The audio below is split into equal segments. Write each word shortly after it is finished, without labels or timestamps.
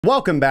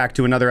Welcome back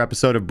to another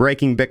episode of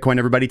Breaking Bitcoin,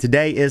 everybody.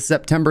 Today is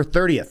September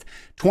 30th,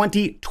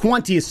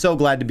 2020. So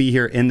glad to be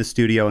here in the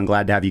studio and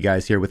glad to have you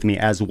guys here with me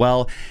as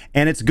well.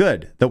 And it's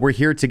good that we're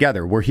here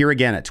together. We're here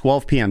again at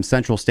 12 p.m.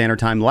 Central Standard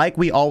Time, like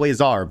we always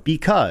are,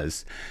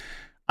 because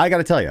I got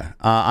to tell you,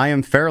 I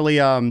am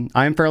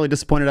fairly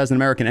disappointed as an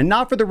American, and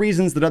not for the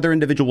reasons that other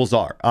individuals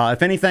are.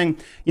 If anything,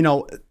 you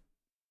know,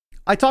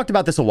 I talked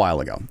about this a while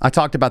ago.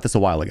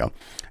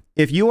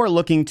 If you are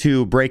looking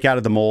to break out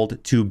of the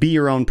mold, to be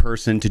your own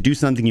person, to do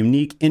something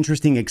unique,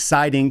 interesting,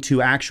 exciting,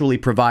 to actually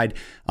provide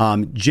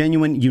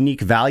genuine, unique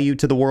value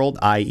to the world,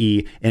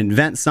 i.e.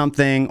 invent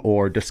something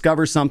or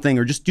discover something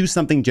or just do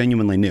something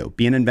genuinely new,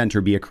 be an inventor,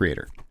 be a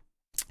creator,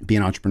 be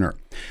an entrepreneur,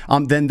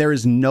 then there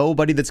is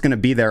nobody that's going to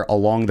be there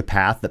along the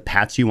path that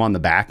pats you on the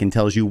back and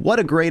tells you what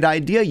a great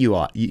idea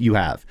you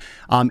have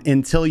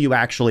until you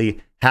actually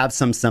have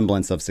some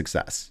semblance of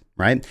success.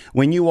 Right?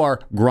 When you are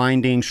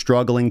grinding,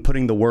 struggling,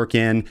 putting the work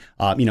in,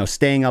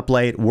 staying up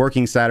late,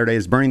 working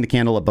Saturdays, burning the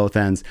candle at both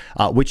ends,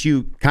 which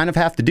you kind of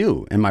have to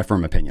do, in my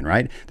firm opinion,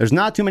 right? There's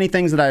not too many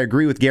things that I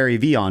agree with Gary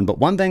Vee on, but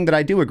one thing that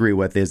I do agree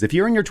with is if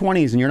you're in your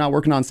 20s and you're not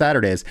working on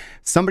Saturdays,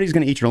 somebody's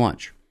going to eat your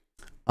lunch.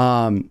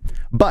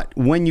 But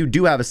when you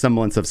do have a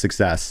semblance of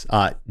success,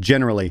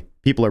 generally,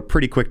 people are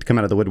pretty quick to come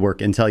out of the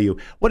woodwork and tell you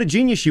what a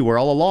genius you were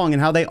all along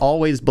and how they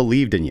always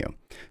believed in you.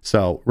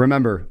 So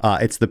remember,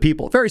 it's the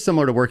people, very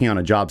similar to working on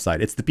a job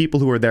site. It's the people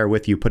who are there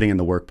with you, putting in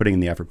the work, putting in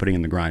the effort, putting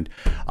in the grind,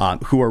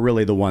 who are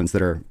really the ones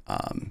that are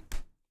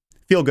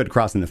feel good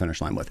crossing the finish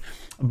line with.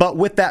 But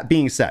with that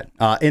being said,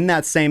 in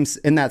that same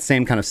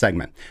kind of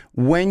segment,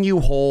 when you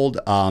hold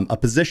a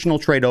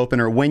positional trade open,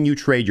 or when you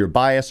trade your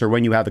bias, or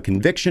when you have a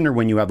conviction, or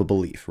when you have a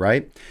belief,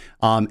 right?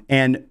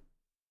 And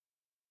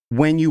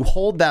when you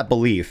hold that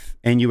belief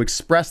and you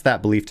express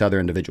that belief to other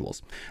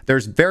individuals,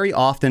 there's very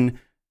often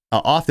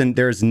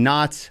there's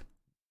not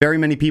very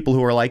many people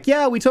who are like,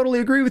 yeah, we totally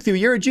agree with you.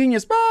 You're a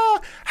genius.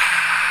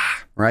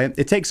 Right?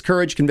 It takes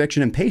courage,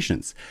 conviction, and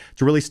patience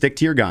to really stick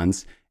to your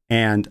guns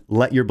and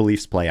let your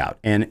beliefs play out.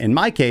 And in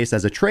my case,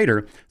 as a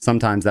trader,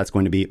 sometimes that's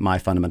going to be my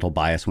fundamental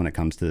bias when it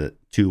comes to a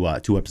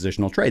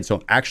positional trade.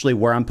 So actually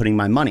where I'm putting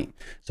my money.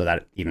 So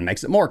that even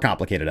makes it more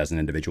complicated as an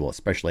individual,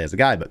 especially as a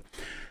guy. But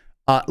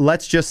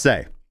let's just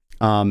say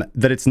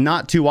that it's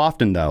not too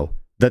often, though,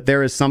 that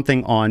there is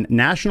something on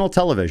national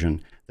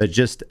television that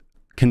just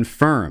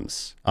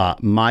confirms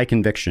my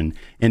conviction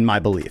in my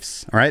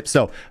beliefs. All right.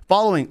 So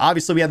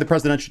obviously, we had the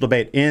presidential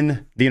debate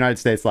in the United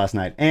States last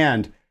night,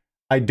 and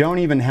I don't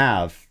even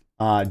have,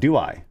 do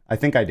I? I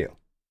think I do.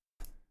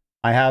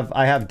 I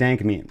have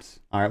dank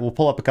memes. All right. We'll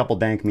pull up a couple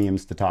dank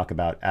memes to talk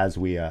about as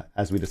we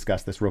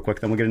discuss this real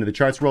quick. Then we'll get into the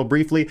charts real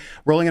briefly.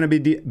 We're only going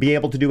to be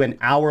able to do an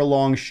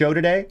hour-long show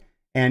today.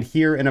 And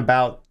here in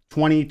about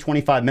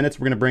 20-25 minutes,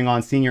 we're going to bring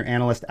on senior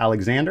analyst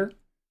Alexander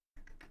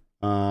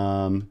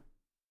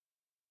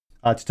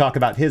to talk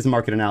about his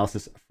market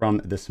analysis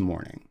from this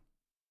morning.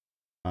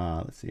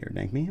 Let's see here,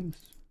 dank memes.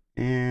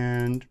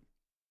 And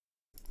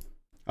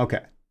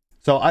okay,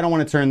 so I don't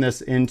want to turn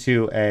this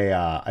into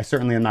I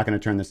certainly am not going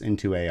to turn this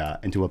into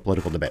a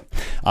political debate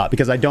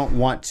because I don't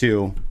want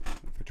to.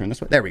 Turn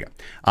this way. There we go.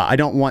 I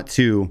don't want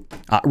to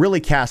really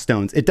cast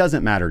stones. It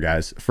doesn't matter,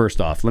 guys.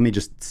 First off, let me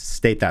just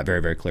state that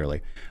very, very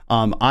clearly.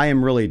 I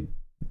am really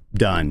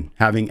done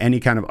having any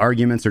kind of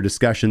arguments or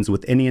discussions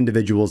with any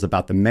individuals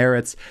about the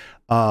merits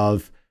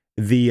of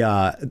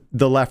the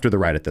left or the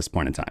right at this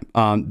point in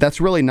time. That's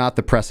really not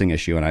the pressing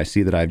issue, and I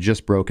see that I've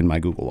just broken my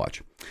Google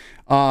Watch,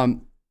 my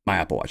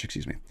Apple Watch,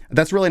 excuse me.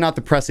 That's really not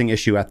the pressing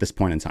issue at this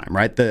point in time,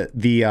 right?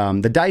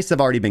 The dice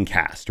have already been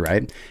cast,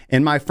 right?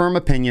 In my firm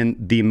opinion,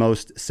 the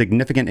most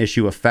significant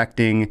issue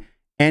affecting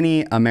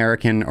any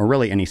American or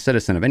really any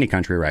citizen of any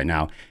country right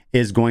now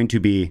is going to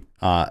be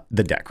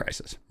the debt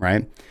crisis,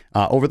 right?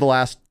 Over the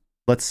last,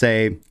 let's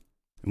say,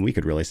 we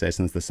could really say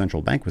since the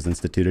central bank was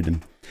instituted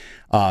in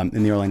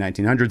the early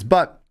 1900s,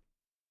 but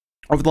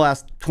over the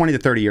last 20 to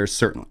 30 years,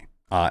 certainly,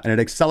 at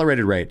an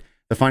accelerated rate,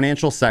 the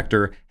financial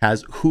sector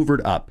has hoovered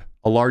up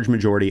a large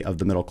majority of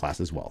the middle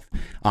class's wealth,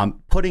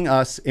 putting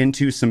us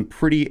into some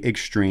pretty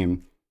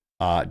extreme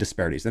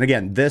disparities. And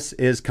again, this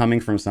is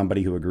coming from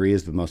somebody who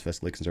agrees with most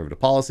fiscally conservative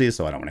policies,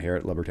 so I don't want to hear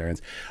it,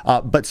 libertarians.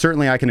 But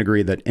certainly I can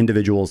agree that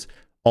individuals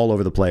all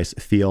over the place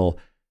feel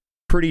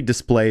pretty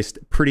displaced,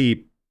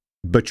 pretty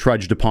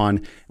betrudged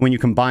upon. When you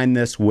combine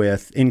this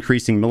with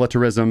increasing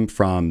militarism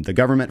from the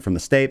government, from the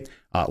state,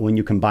 when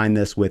you combine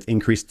this with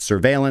increased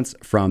surveillance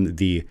from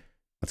the,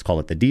 let's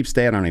call it the deep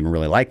state, I don't even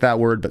really like that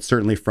word, but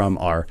certainly from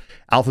our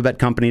alphabet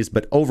companies,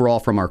 but overall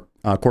from our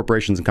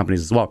corporations and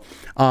companies as well.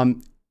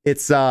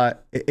 It's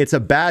a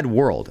bad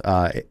world.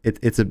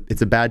 It's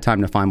a bad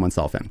time to find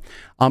oneself in,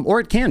 or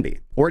it can be.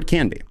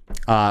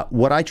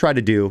 What I try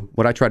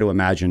to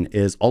imagine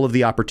is all of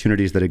the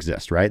opportunities that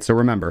exist, right? So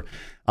remember,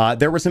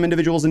 there were some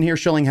individuals in here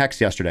shilling hex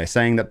yesterday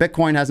saying that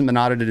Bitcoin hasn't been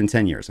audited in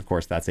 10 years. Of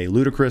course, that's a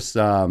ludicrous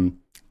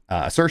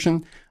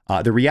assertion.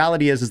 The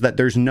reality is that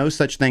there's no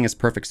such thing as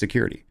perfect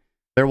security.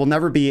 There will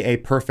never be a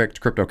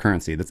perfect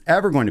cryptocurrency that's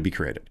ever going to be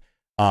created,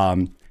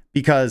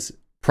 because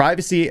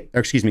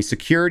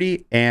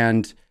security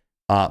and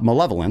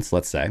malevolence,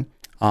 let's say,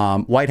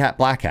 white hat,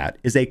 black hat,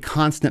 is a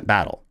constant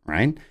battle,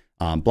 right?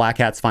 Black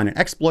hats find an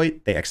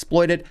exploit, they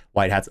exploit it.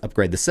 White hats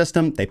upgrade the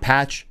system, they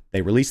patch,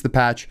 they release the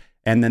patch,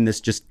 and then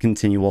this just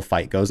continual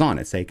fight goes on.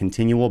 It's a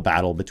continual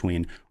battle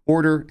between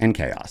order and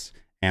chaos.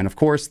 And of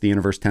course, the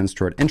universe tends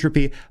toward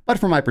entropy, but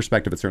from my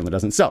perspective, it certainly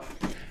doesn't.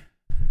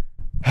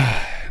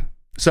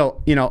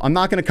 So, you know, I'm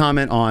not going to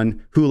comment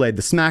on who laid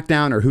the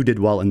smackdown or who did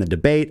well in the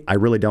debate. I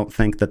really don't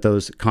think that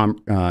those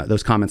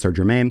comments are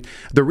germane.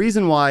 The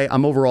reason why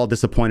I'm overall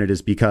disappointed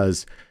is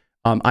because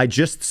I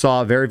just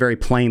saw very, very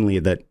plainly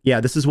that, yeah,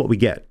 this is what we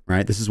get,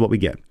 right? This is what we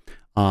get.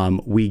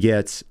 We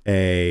get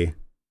a,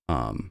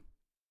 you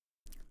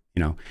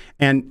know,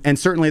 and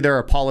certainly there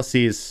are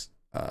policies,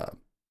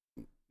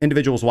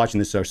 individuals watching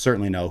this show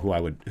certainly know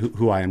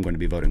who I am going to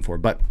be voting for,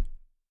 but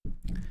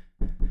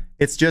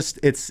it's just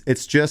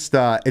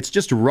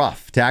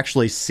rough to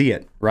actually see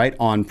it right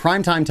on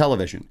primetime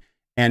television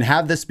and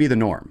have this be the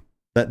norm,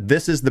 that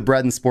this is the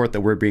bread and sport that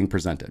we're being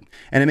presented.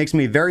 And it makes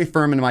me very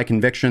firm in my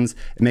convictions.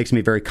 It makes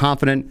me very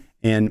confident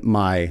in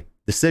my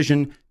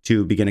decision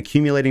to begin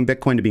accumulating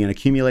Bitcoin, to begin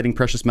accumulating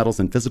precious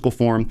metals in physical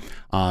form,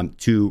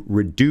 to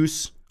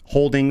reduce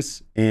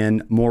holdings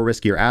in more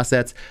riskier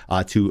assets,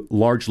 to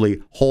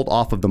largely hold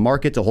off of the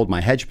market, to hold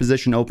my hedge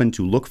position open,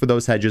 to look for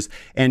those hedges,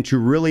 and to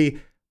really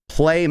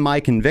play my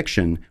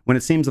conviction when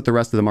it seems that the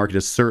rest of the market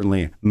is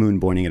certainly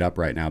moonboining it up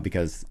right now,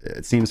 because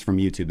it seems from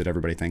YouTube that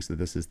everybody thinks that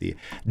this is the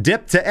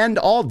dip to end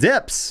all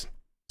dips.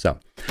 So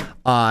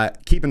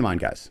keep in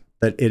mind, guys,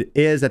 that it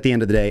is, at the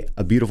end of the day,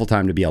 a beautiful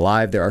time to be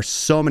alive. There are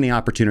so many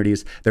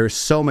opportunities. There is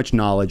so much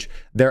knowledge.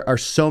 There are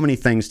so many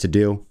things to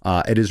do.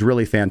 It is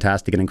really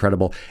fantastic and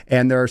incredible.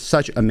 And there are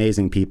such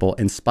amazing people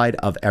in spite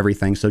of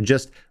everything. So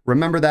just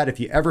remember that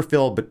if you ever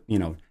feel, you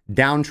know,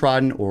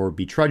 downtrodden or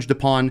betrudged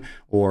upon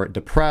or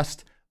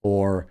depressed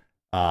or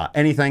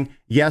anything,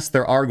 yes,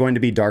 there are going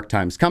to be dark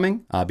times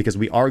coming because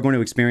we are going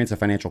to experience a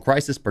financial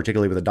crisis,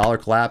 particularly with a dollar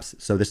collapse.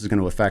 So this is going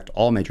to affect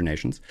all major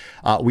nations.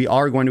 We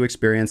are going to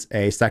experience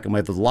a second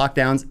wave of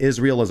lockdowns.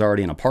 Israel is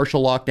already in a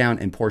partial lockdown,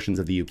 and portions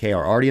of the UK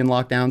are already in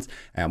lockdowns,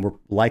 and we're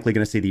likely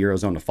going to see the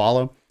Eurozone to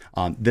follow.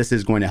 This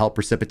is going to help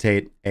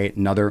precipitate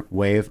another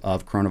wave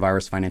of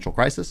coronavirus financial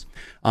crisis.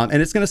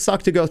 And it's going to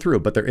suck to go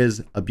through, but there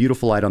is a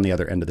beautiful light on the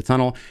other end of the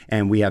tunnel.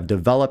 And we have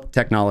developed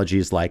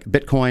technologies like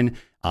Bitcoin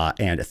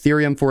and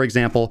Ethereum, for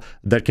example,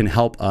 that can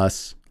help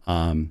us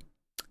kind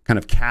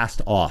of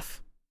cast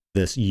off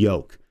this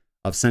yoke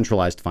of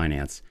centralized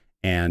finance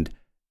and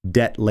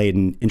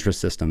debt-laden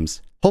interest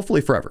systems, hopefully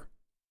forever.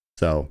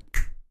 So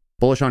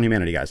bullish on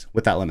humanity, guys,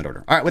 with that limit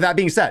order. All right, with that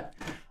being said,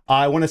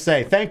 I want to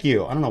say thank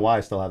you. I don't know why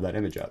I still have that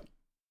image up.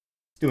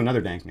 Let's do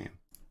another dank meme.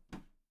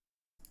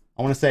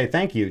 I want to say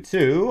thank you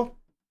to...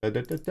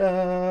 This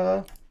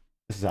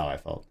is how I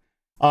felt.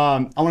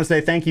 I want to say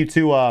thank you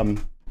to...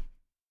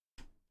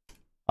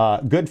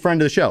 good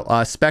friend of the show,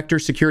 Spectre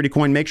Security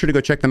Coin. Make sure to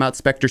go check them out,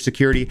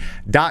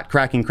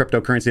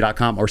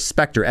 spectresecurity.crackingcryptocurrency.com or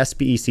Spectre,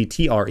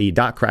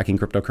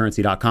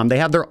 SPECTRE.crackingcryptocurrency.com. They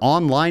have their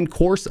online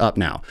course up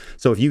now.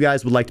 So if you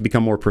guys would like to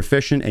become more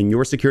proficient in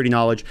your security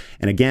knowledge,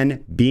 and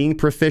again, being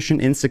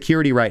proficient in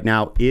security right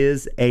now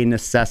is a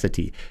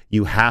necessity.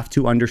 You have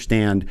to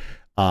understand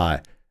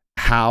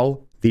how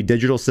the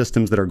digital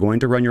systems that are going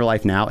to run your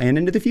life now and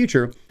into the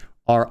future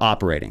are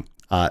operating.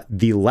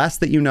 The less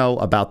that you know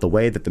about the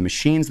way that the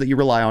machines that you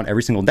rely on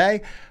every single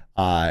day,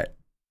 the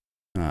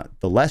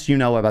less you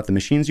know about the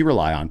machines you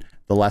rely on,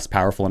 the less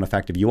powerful and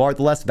effective you are,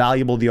 the less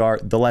valuable you are,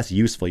 the less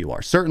useful you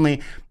are.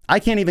 Certainly, I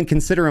can't even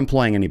consider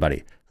employing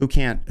anybody who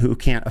can't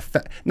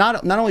affect.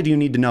 Not only do you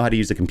need to know how to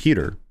use a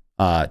computer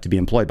to be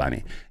employed by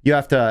me, you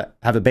have to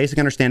have a basic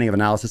understanding of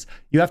analysis.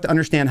 You have to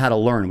understand how to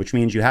learn, which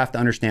means you have to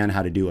understand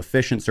how to do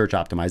efficient search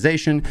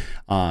optimization.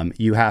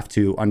 You have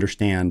to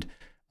understand.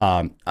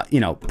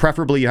 You know,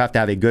 preferably you have to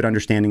have a good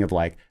understanding of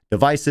like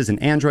devices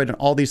and Android and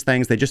all these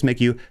things. They just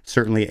make you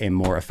certainly a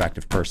more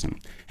effective person.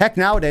 Heck,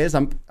 nowadays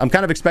I'm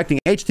kind of expecting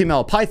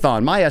HTML,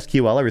 Python,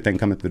 MySQL, everything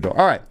coming through the door.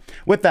 All right.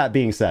 With that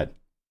being said,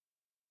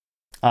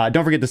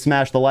 don't forget to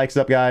smash the likes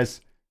up, guys,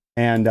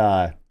 and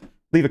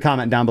leave a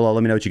comment down below.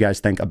 Let me know what you guys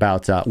think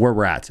about where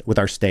we're at with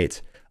our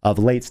state of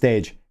late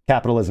stage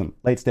capitalism,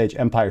 late stage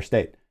empire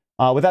state.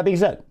 With that being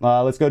said,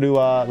 let's go to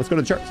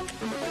the charts.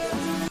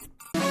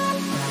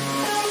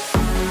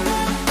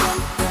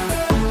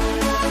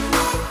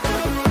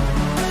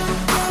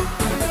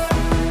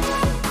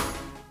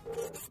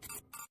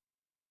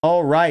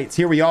 All right,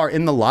 here we are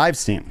in the live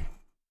stream.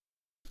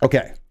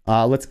 Okay,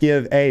 let's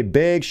give a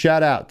big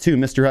shout out to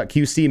Mr. Hut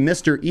QC,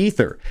 Mr.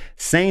 Ether,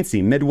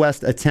 Saintsy,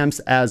 Midwest Attempts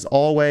as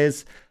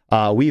always.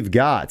 We've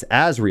got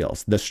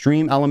Azriel's, the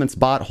Stream Elements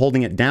bot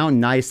holding it down.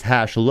 Nice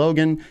hash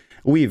Logan.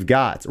 We've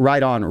got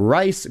Right on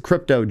Rice,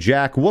 Crypto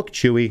Jack, Wook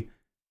Chewy.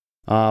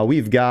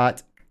 We've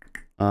got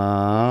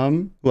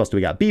who else do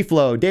we got?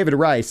 B-Flow, David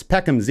Rice,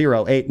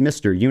 Peckham08,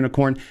 Mr.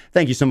 Unicorn.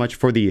 Thank you so much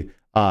for the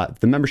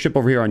membership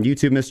over here on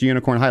YouTube, Mr.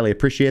 Unicorn. Highly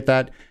appreciate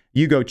that.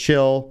 You Go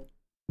Chill.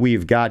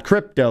 We've got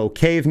Crypto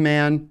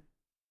Caveman.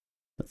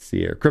 Let's see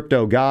here.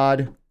 Crypto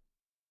God.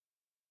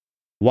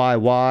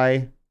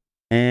 YY.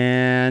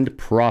 and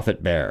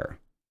Profit Bear.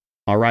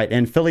 All right,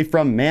 and Philly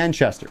from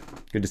Manchester.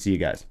 Good to see you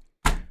guys.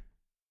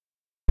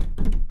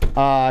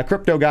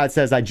 Crypto God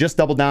says, I just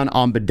doubled down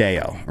on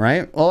Bideo,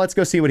 right? Well, let's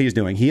go see what he's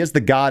doing. He is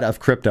the god of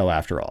crypto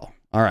after all.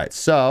 All right,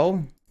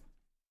 so...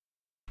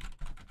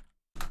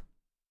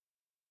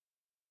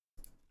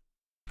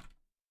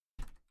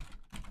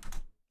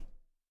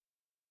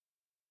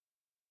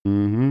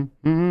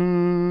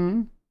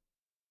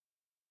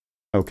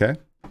 Okay,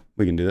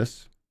 we can do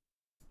this.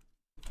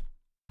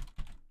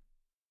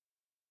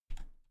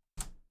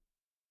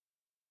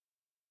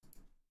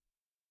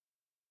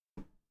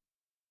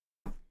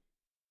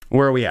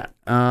 Where are we at?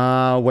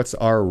 What's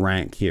our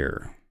rank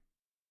here?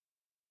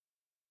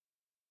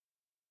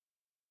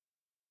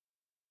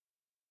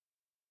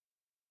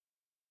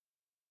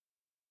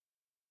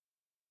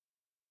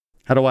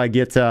 How do I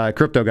get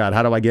Crypto God?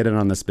 How do I get in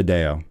on this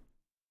Bideo?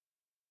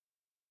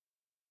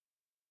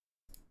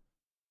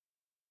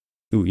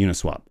 Ooh,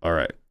 Uniswap. All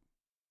right.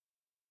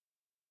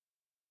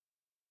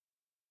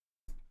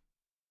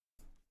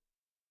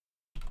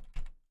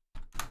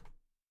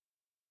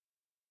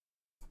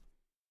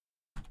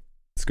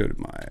 Let's go to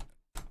my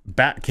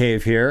bat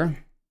cave here.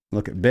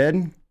 Look at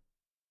bid.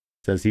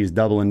 Says he's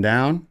doubling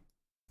down.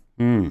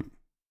 We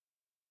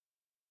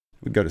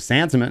go to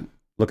sentiment.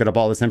 Look up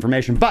all this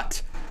information,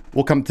 but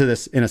we'll come to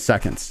this in a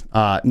second.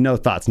 No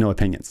thoughts, no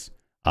opinions.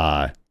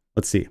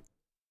 Let's see.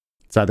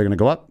 It's either going to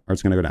go up or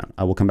it's going to go down.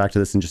 I will come back to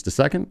this in just a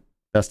second.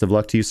 Best of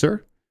luck to you,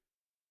 sir.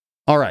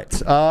 All right.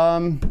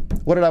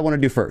 What did I want to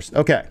do first?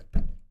 Okay.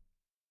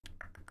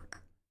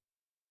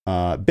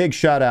 Big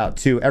shout out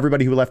to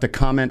everybody who left a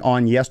comment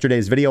on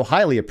yesterday's video.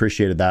 Highly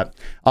appreciated that.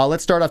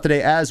 Let's start off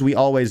today as we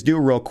always do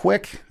real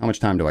quick. How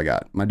much time do I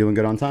got? Am I doing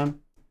good on time?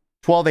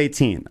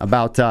 12:18,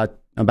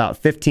 about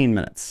 15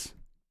 minutes.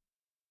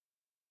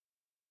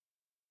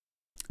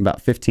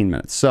 About 15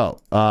 minutes. So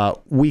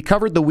we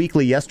covered the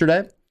weekly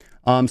yesterday.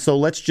 So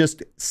let's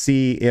just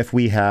see if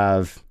we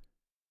have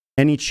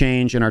any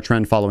change in our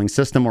trend following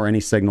system or any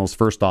signals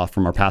first off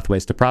from our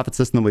pathways to profit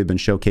system that we've been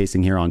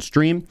showcasing here on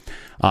stream.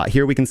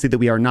 Here we can see that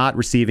we are not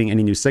receiving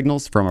any new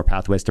signals from our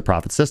pathways to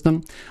profit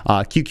system.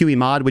 QQE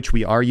mod, which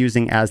we are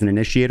using as an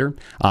initiator,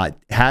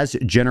 has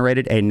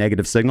generated a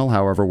negative signal.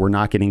 However, we're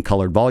not getting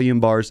colored volume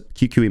bars.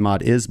 QQE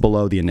mod is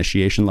below the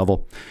initiation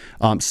level.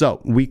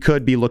 So we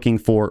could be looking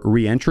for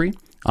re-entry.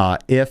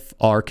 If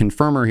our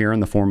confirmer here in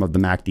the form of the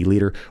MACD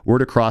leader were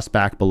to cross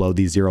back below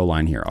the zero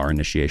line here, our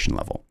initiation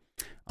level.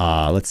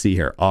 Let's see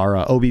here.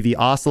 Our OBV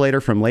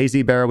oscillator from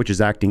Lazy Bear, which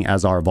is acting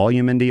as our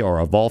volume indy or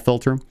a vol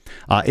filter,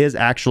 is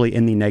actually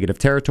in the negative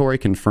territory,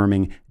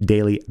 confirming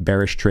daily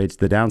bearish trades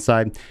to the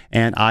downside.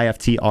 And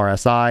IFT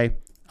RSI,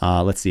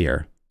 let's see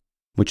here,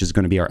 which is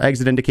going to be our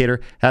exit indicator,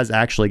 has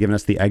actually given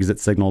us the exit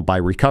signal by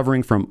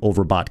recovering from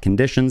overbought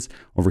conditions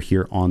over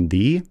here on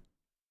the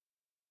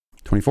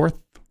 24th.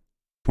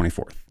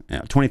 24th.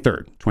 Yeah,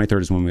 23rd.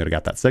 23rd is when we would have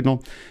got that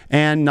signal.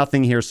 And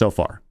nothing here so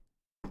far.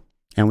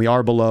 And we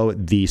are below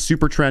the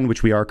super trend,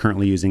 which we are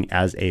currently using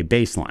as a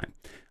baseline.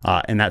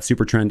 And that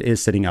super trend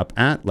is sitting up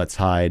at, let's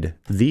hide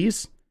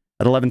these,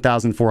 at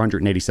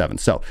 11,487.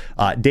 So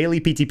daily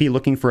PTP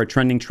looking for a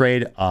trending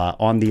trade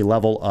on the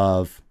level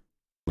of,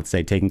 let's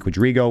say, taking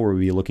Quadrigo, where we'd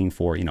be looking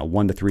for,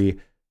 1 to 3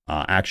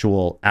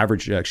 actual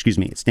average,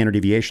 standard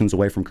deviations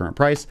away from current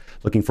price,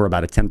 looking for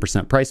about a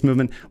 10% price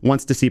movement,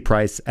 wants to see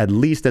price, at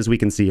least as we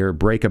can see here,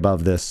 break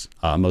above this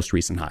most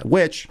recent high,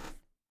 which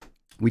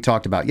we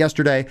talked about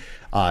yesterday,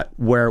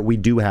 where we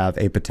do have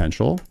a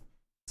potential.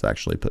 Let's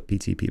actually put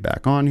PTP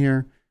back on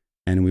here,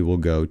 and we will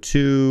go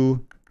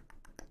to,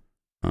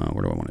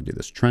 where do I want to do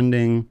this?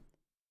 Trending,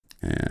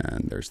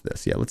 and there's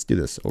this. Yeah, let's do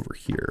this over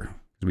here.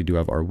 We do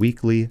have our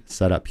weekly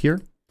set up here.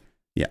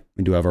 Yeah,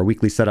 we do have our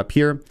weekly setup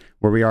here,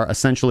 where we are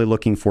essentially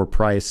looking for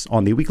price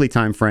on the weekly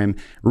time frame,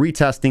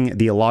 retesting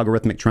the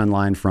logarithmic trend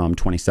line from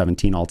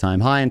 2017 all-time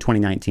high and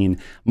 2019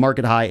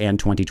 market high and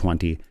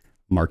 2020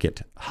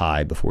 market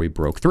high before we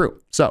broke through.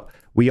 So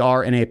we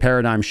are in a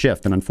paradigm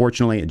shift, and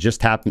unfortunately, it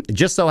just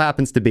so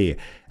happens to be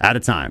at a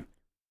time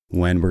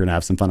when we're going to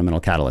have some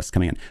fundamental catalysts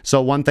coming in.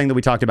 So one thing that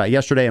we talked about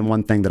yesterday, and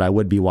one thing that I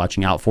would be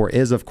watching out for,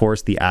 is of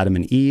course the Adam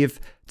and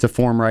Eve to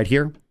form right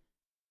here.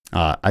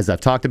 As I've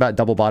talked about,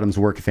 double bottoms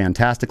work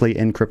fantastically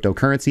in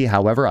cryptocurrency.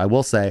 However, I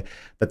will say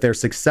that their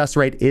success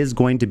rate is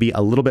going to be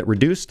a little bit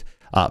reduced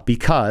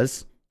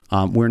because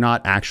we're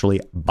not actually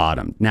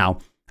bottomed. Now,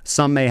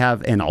 some may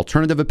have an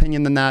alternative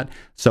opinion than that.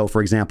 So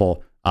for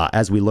example,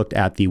 as we looked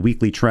at the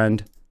weekly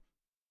trend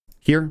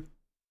here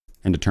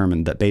and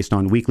determined that based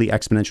on weekly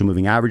exponential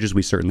moving averages,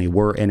 we certainly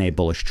were in a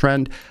bullish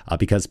trend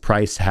because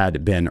price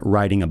had been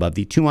riding above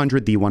the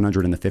 200, the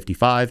 100, and the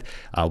 55.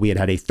 We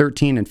had a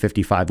 13 and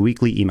 55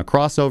 weekly EMA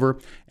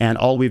crossover, and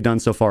all we've done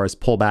so far is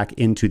pull back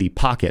into the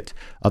pocket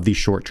of the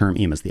short-term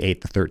EMAs, the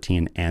 8, the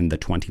 13, and the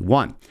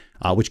 21,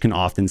 which can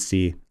often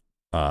serve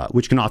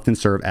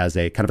as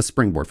a kind of a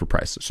springboard for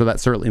price. So that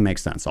certainly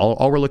makes sense.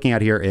 All we're looking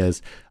at here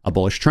is a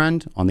bullish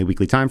trend on the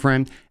weekly time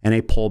frame and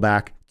a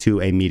pullback to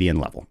a median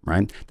level,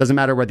 right? Doesn't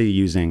matter whether you're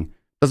using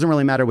Doesn't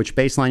really matter which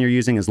baseline you're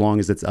using as long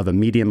as it's of a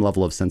medium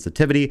level of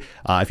sensitivity.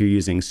 If you're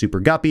using Super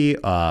Guppy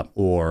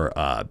or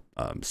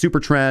Super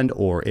Trend,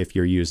 or if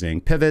you're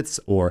using pivots,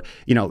 or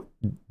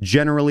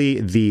generally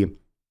the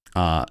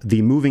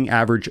moving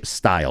average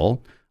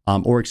style,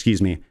 or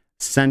excuse me,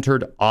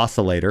 centered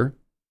oscillator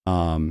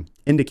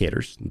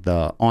indicators,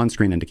 the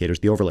on-screen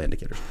indicators, the overlay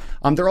indicators,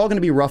 they're all going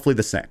to be roughly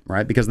the same,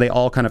 right? Because they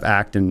all kind of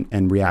act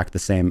and react the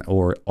same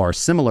or are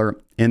similar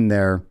in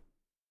their,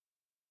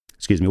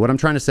 excuse me, what I'm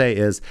trying to say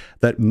is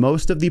that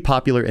most of the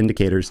popular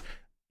indicators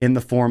in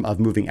the form of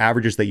moving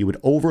averages that you would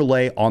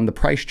overlay on the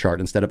price chart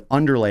instead of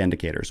underlay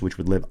indicators, which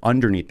would live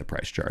underneath the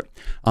price chart,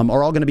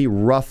 are all going to be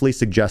roughly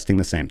suggesting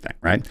the same thing,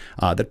 right?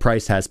 That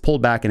price has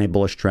pulled back in a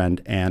bullish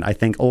trend. And I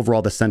think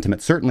overall the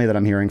sentiment, certainly that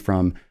I'm hearing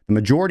from the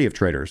majority of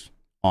traders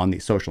on the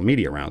social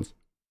media rounds,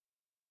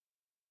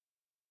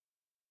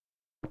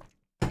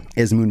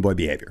 is moon boy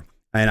behavior.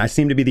 And I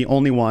seem to be the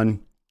only one.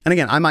 And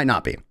again, I might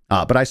not be,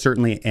 but I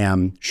certainly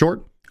am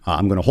short.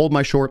 I'm going to hold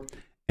my short.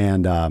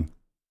 And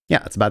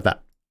yeah, it's about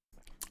that.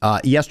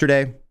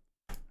 Yesterday,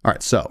 all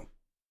right, so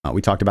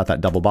we talked about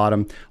that double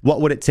bottom. What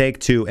would it take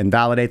to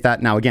invalidate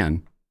that? Now,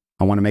 again,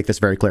 I want to make this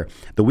very clear.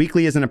 The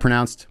weekly isn't a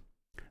pronounced,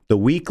 the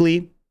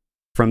weekly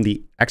from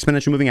the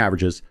exponential moving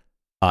averages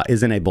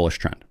is in a bullish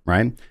trend,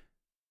 right?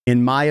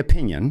 In my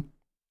opinion,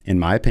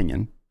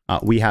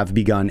 we have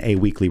begun a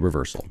weekly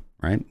reversal,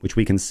 right? Which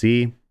we can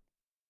see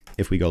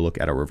if we go look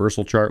at a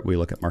reversal chart. We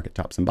look at market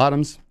tops and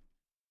bottoms.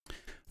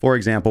 For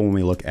example, when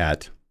we look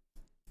at,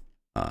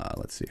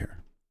 let's see here,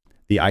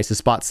 the ISIS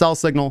spot sell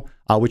signal,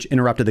 which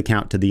interrupted the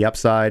count to the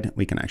upside.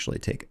 We can actually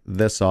take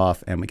this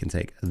off, and we can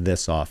take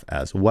this off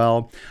as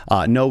well.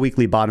 No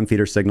weekly bottom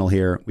feeder signal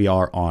here. We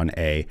are on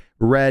a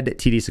red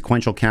TD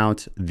sequential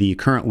count. The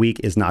current week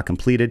is not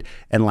completed,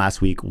 and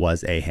last week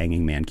was a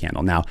hanging man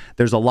candle. Now,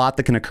 there's a lot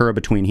that can occur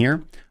between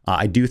here.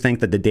 I do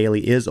think that the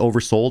daily is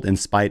oversold in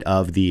spite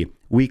of the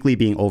weekly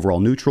being overall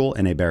neutral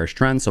in a bearish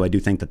trend. So I do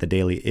think that the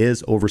daily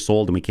is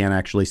oversold, and we can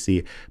actually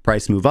see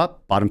price move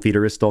up. Bottom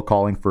feeder is still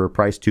calling for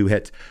price to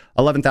hit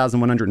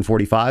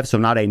 11,145. So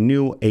not a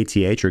new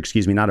ATH, or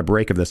excuse me, not a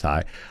break of this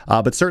high.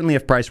 But certainly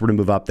if price were to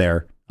move up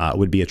there,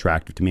 would be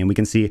attractive to me. And we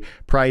can see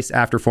price,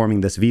 after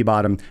forming this V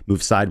bottom,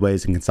 move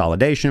sideways in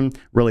consolidation,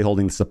 really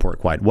holding the support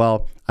quite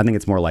well. I think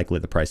it's more likely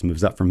the price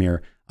moves up from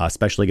here,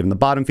 especially given the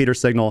bottom feeder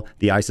signal,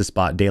 the ISIS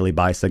spot daily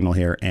buy signal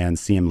here, and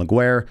CM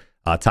Laguerre,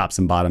 tops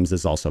and bottoms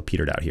is also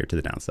petered out here to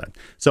the downside.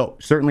 So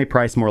certainly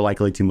price more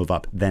likely to move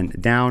up than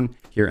down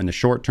here in the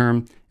short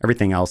term.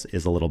 Everything else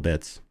is a little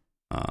bit,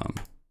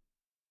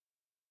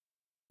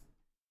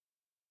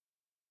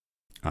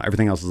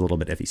 everything else is a little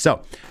bit iffy.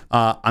 So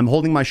I'm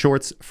holding my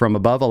shorts from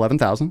above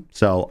 11,000.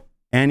 So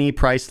any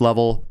price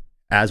level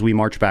as we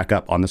march back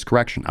up on this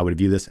correction, I would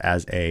view this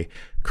as a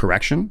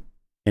correction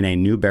in a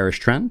new bearish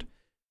trend.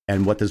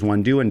 And what does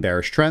one do in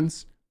bearish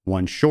trends?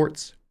 One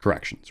shorts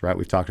corrections, right?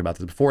 We've talked about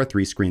this before,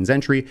 3 screens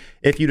entry.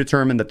 If you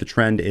determine that the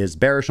trend is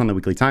bearish on the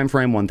weekly time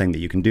frame, one thing that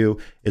you can do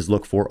is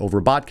look for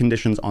overbought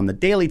conditions on the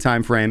daily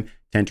time frame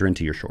to enter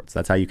into your shorts.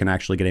 That's how you can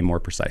actually get a more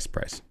precise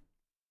price.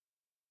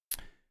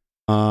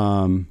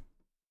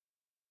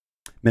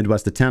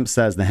 Midwest Attempt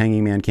says the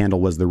hanging man candle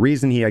was the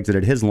reason he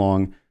exited his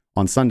long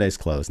on Sunday's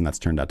close, and that's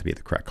turned out to be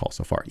the correct call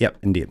so far. Yep,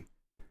 indeed.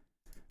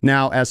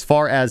 Now, as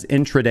far as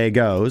intraday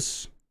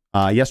goes,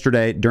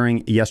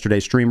 during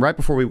yesterday's stream, right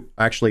before we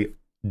actually,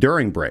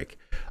 during break,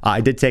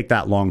 I did take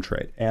that long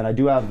trade, and I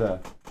do have the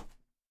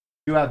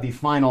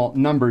final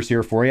numbers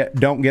here for you.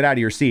 Don't get out of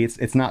your seats.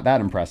 It's not that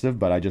impressive,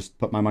 but I just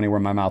put my money where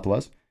my mouth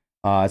was.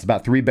 It's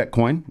about 3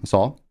 Bitcoin. That's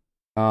all.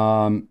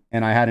 And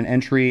I had an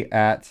entry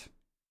at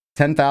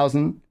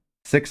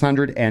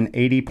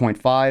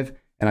 10,680.5,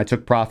 and I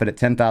took profit at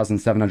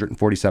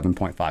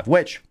 10,747.5,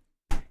 which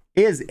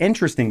is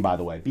interesting, by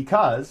the way,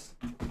 because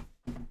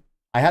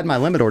I had my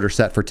limit order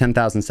set for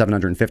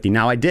 10,750.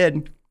 Now, I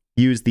did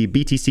use the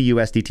BTC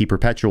USDT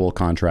perpetual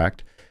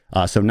contract,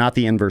 so not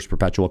the inverse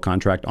perpetual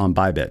contract on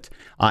ByBit.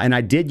 And I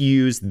did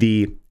use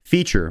the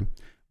feature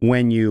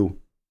when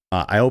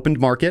I opened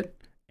market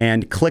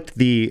and clicked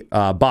the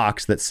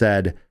box that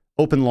said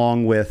open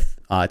long with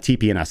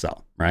TP and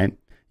SL, right?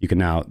 You can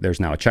there's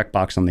now a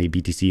checkbox on the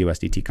BTC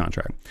USDT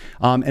contract.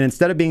 And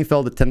instead of being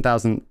filled at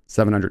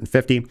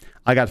 10,750,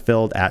 I got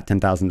filled at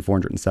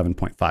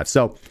 10,407.5.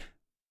 So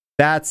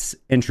that's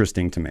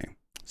interesting to me.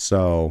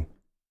 So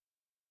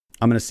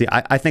I'm going to see,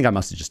 I think I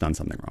must have just done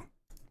something wrong.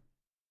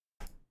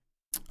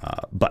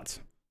 But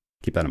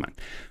keep that in mind.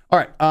 All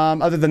right.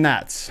 Other than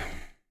that,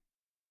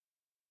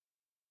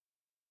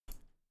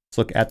 let's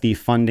look at the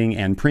funding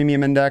and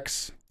premium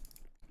index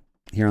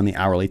here on the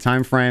hourly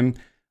time frame.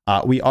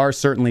 We are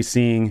certainly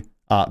seeing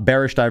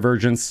bearish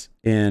divergence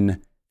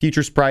in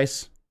futures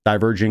price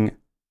diverging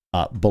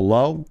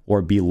below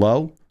or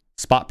below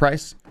spot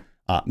price,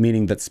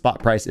 meaning that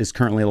spot price is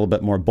currently a little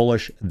bit more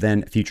bullish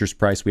than futures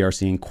price. We are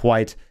seeing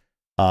quite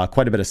a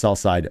bit of sell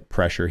side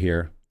pressure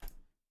here.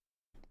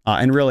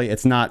 And really,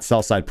 it's not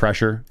sell side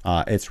pressure.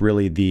 It's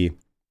really the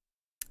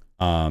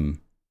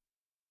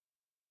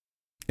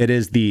It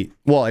is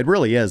well, it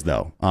really is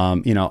though.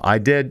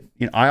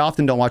 I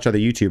often don't watch other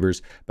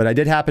YouTubers, but I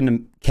did happen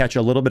to catch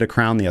a little bit of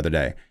Crown the other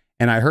day,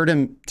 and I heard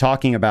him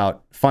talking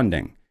about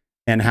funding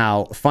and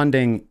how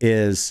funding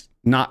is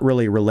not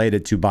really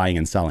related to buying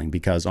and selling,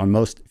 because on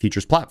most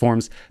futures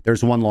platforms,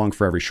 there's one long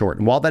for every short.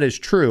 And while that is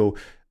true,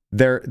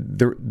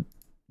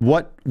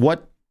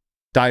 what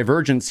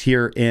divergence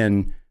here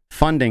in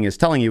funding is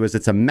telling you is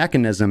it's a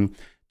mechanism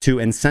to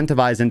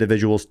incentivize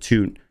individuals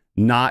to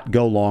not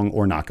go long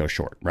or not go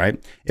short,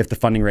 right? If the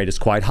funding rate is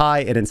quite high,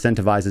 it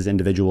incentivizes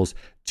individuals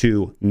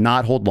to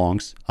not hold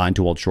longs and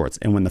to hold shorts.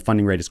 And when the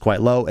funding rate is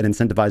quite low, it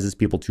incentivizes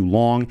people to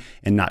long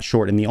and not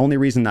short. And the only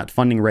reason that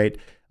funding rate,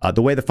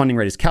 the way the funding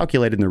rate is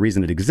calculated and the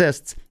reason it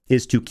exists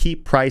is to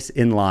keep price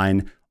in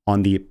line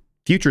on the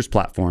futures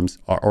platforms,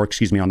 or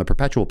excuse me, on the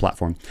perpetual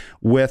platform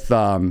with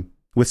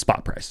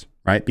spot price,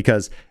 right?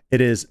 Because it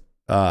is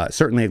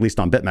certainly, at least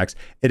on BitMEX,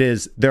 it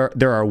is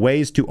there are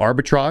ways to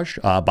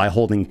arbitrage by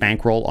holding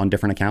bankroll on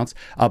different accounts,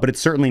 but it's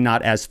certainly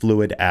not as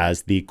fluid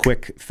as the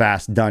quick,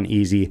 fast, done,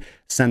 easy,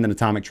 send an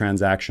atomic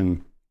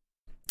transaction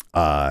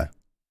arbitrage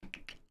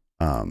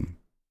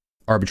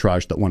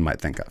that one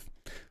might think of.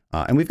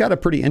 And we've got a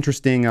pretty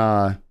interesting,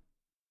 I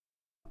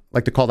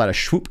like to call that a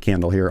swoop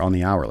candle here on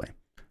the hourly.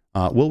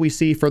 Will we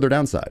see further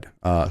downside?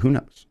 Who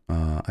knows?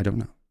 I don't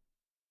know.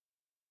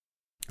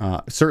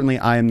 Certainly,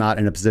 I am not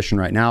in a position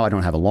right now. I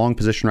don't have a long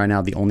position right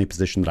now. The only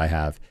position that I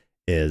have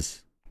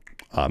is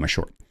my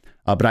short.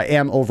 But I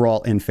am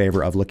overall in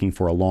favor of looking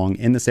for a long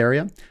in this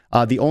area.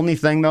 The only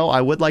thing, though,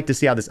 I would like to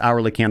see how this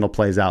hourly candle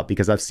plays out,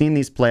 because I've seen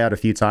these play out a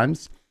few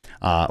times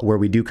where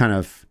we do kind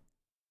of,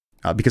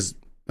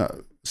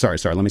 sorry,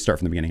 let me start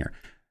from the beginning here.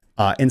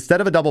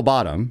 Instead of a double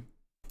bottom,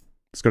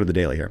 let's go to the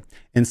daily here.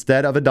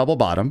 Instead of a double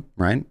bottom,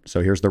 right?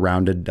 So here's the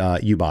rounded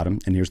U bottom,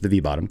 and here's the V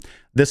bottom.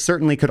 This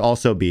certainly could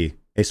also be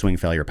a swing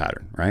failure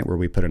pattern, right? Where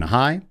we put in a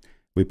high,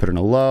 we put in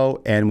a low,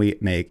 and we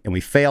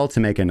fail to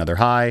make another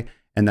high,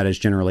 and that is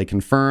generally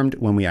confirmed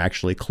when we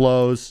actually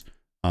close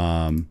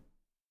whatever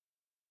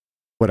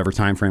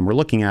time frame we're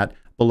looking at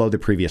below the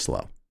previous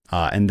low.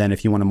 And then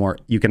if you want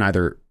you can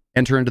either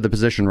enter into the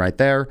position right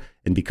there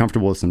and be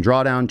comfortable with some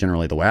drawdown,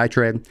 generally the way I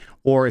trade,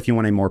 or if you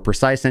want a more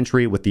precise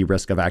entry with the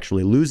risk of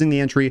actually losing the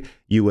entry,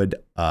 you would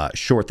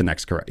short the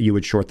next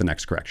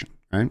correction,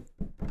 right?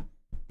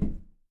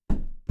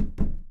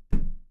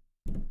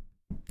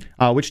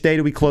 Which day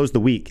do we close the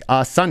week?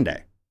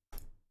 Sunday.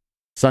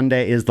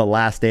 Sunday is the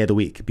last day of the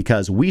week,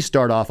 because we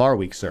start off our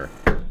week, sir,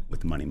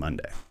 with Money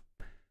Monday.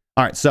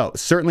 All right, so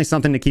certainly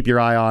something to keep your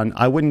eye on.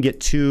 I wouldn't get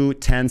too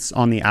tense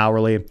on the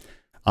hourly.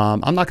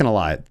 I'm not going to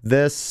lie.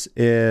 This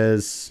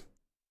is...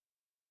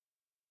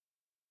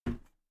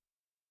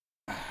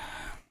 I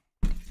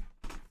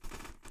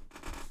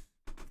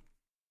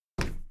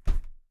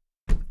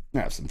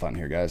have some fun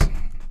here, guys.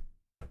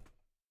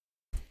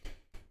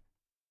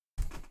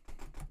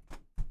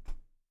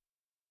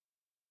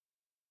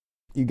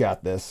 You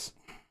got this.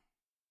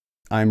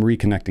 I'm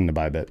reconnecting to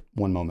ByBit.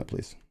 One moment,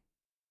 please.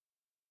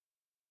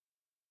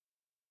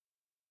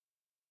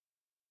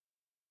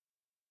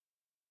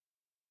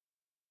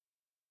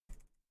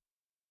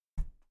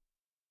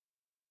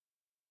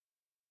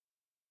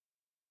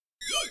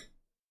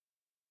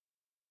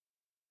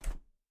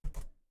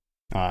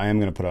 I am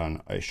going to put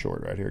on a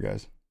short right here,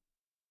 guys.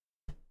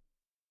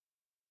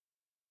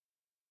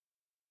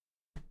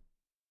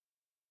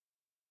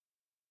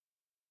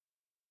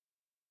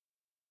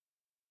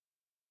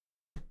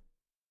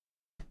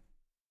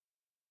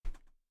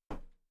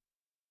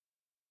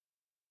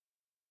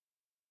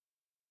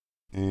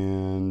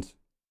 And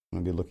I'm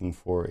going to be looking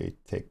for a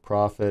take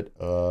profit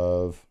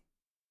of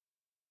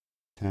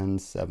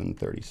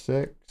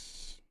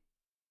 10,736.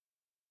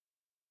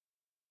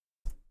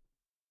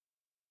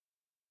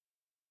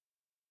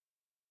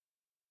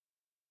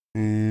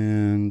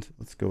 And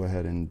let's go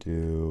ahead and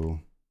do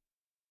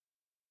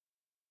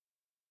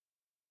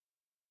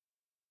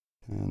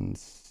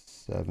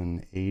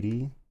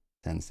 10,780,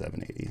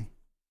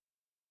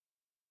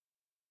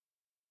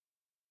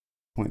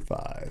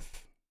 10,780.5,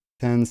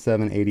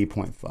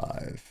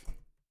 10,780.5.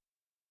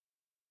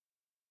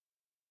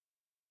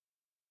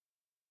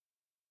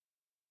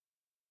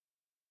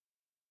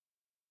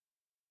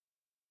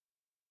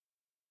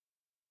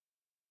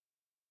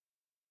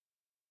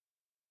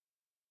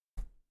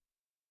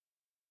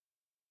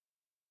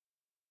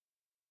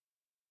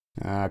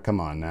 Come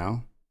on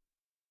now.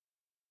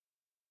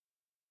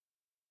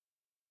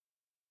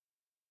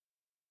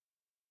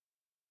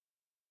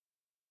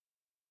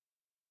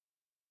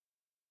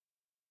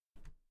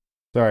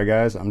 Sorry,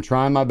 guys. I'm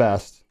trying my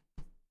best.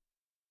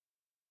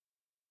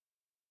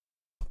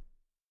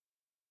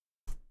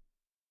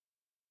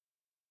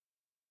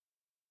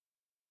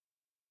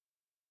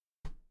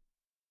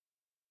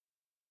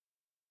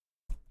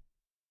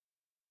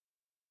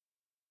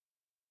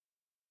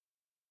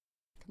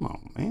 Come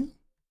on, man.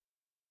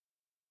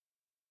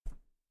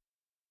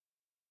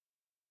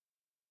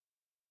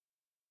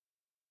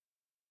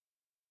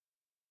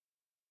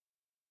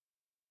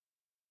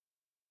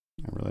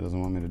 It really doesn't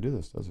want me to do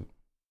this, does it?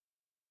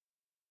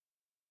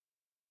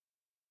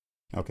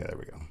 Okay, there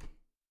we go.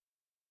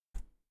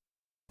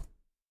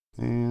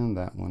 And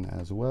that one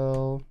as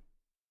well.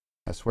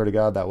 I swear to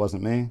God, that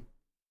wasn't me.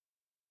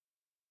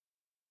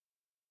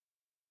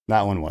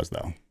 That one was,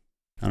 though.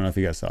 I don't know if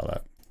you guys saw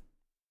that.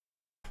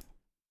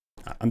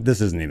 This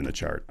isn't even the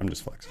chart. I'm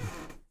just flexing.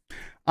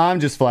 I'm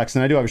just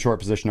flexing. I do have a short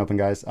position open,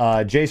 guys.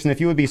 Jason,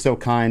 if you would be so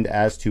kind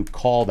as to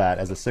call that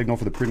as a signal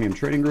for the premium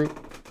trading group.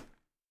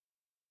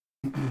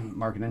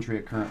 Market entry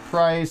at current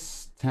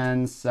price,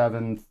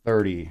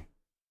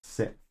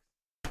 10,736.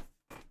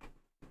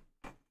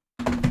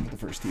 The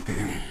first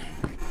TP.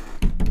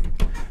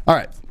 All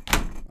right.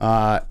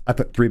 I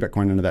put 3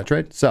 Bitcoin into that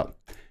trade. So,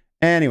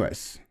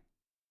 anyways.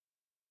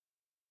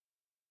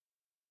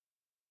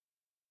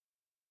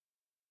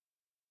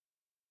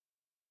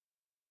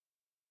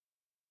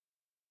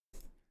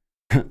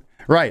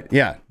 Right.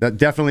 Yeah. That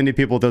definitely need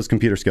people with those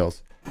computer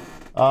skills.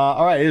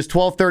 All right. It is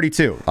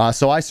 12:32.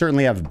 So I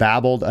certainly have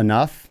babbled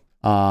enough.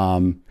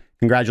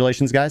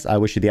 Congratulations, guys. I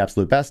wish you the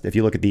absolute best. If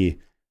you look at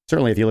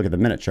certainly if you look at the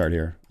minute chart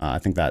here, I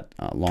think that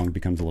long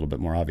becomes a little bit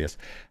more obvious.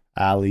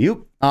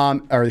 Alley-oop,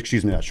 or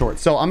excuse me, that short.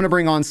 So I'm going to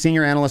bring on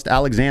senior analyst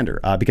Alexander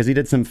because he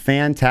did some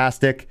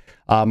fantastic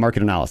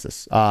market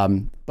analysis.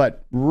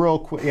 But real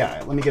quick,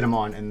 yeah, let me get him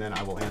on and then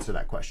I will answer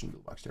that question to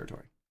the Lux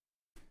territory.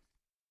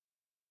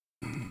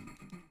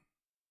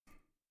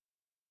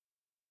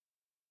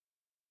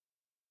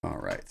 All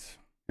right,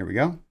 here we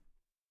go.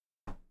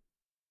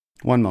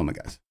 One moment,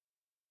 guys.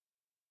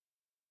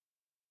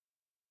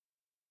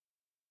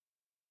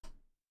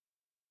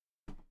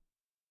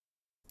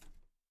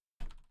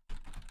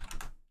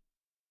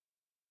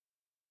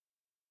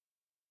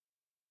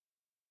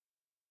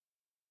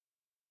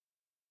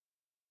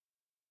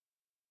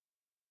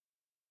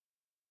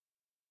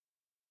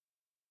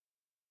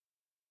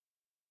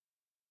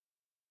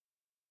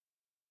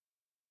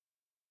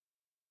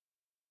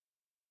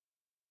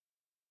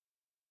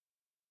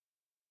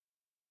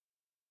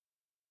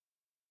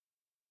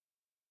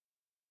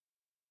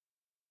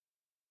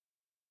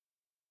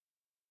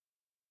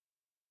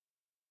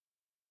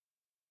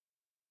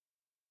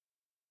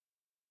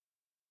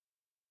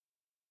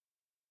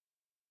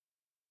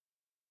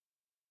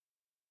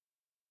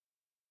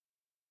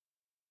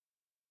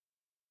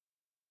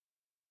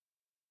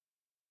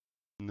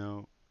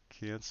 No,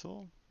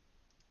 cancel.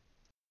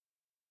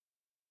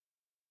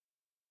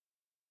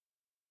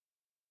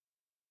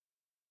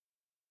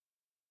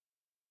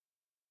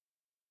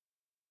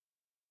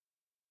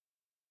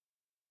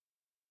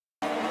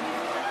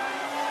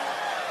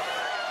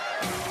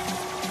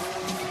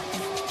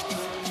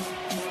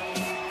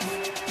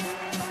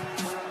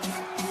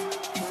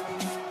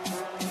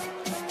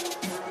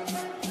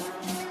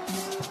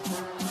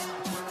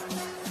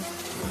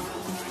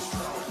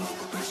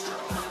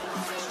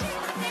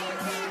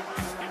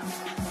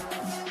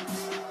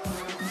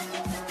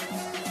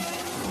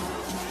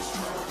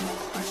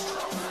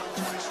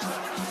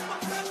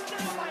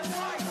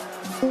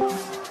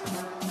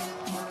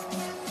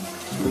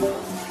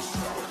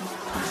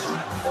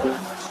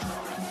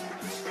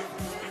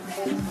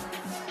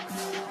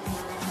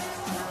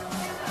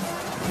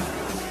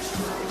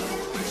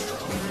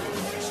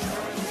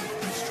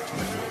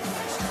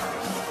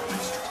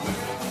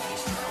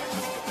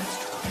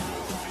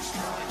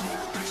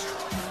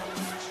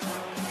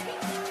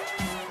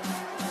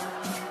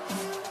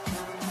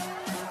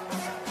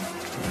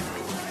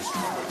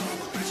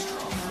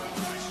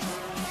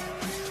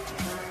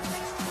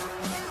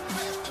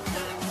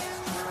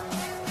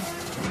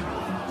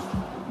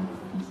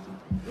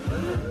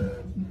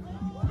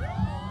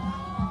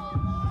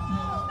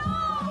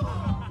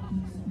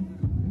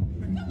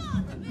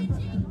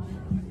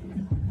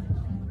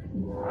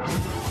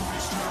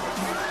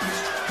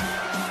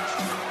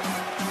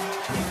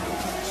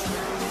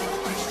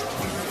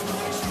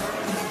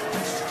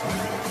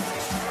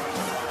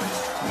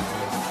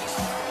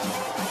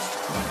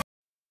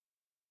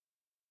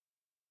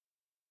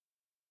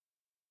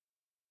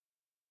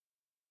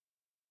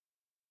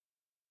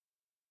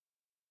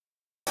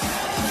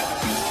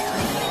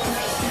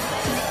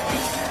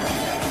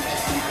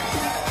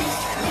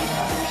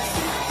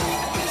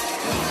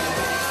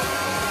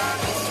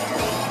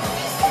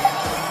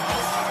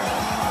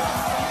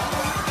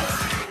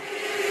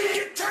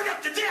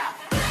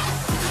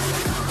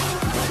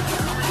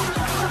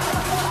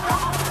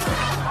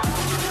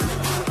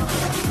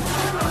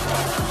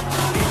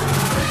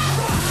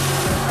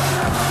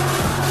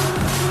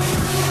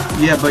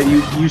 Yeah, but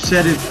you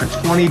said it's a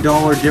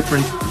 $20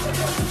 difference.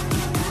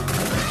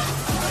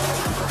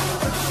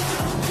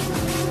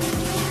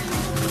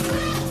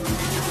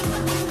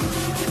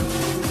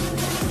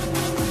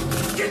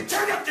 Get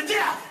turned up to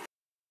death!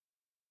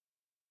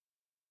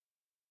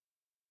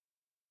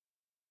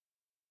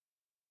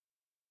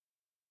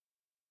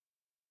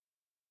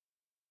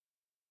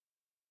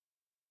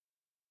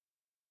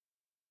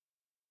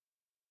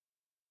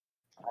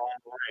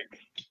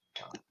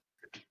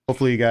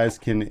 Hopefully you guys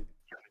can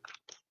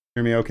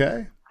hear me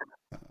okay?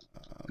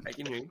 I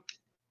can hear you.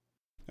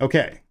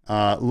 Okay,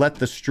 let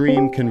the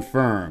stream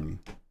confirm.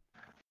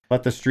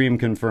 Let the stream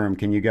confirm.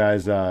 Can you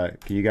guys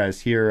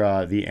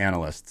hear the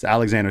analysts?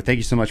 Alexander, thank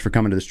you so much for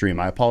coming to the stream.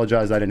 I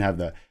apologize I didn't have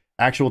the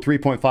actual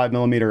 3.5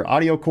 millimeter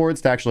audio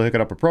cords to actually hook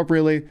it up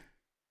appropriately.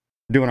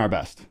 We're doing our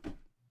best.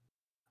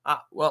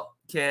 Well,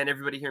 can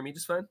everybody hear me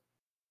just fine?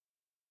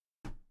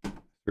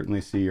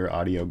 Certainly see your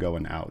audio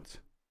going out.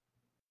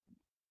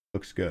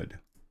 Looks good.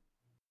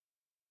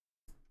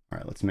 All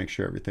right, let's make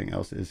sure everything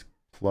else is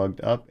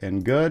plugged up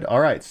and good. All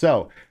right,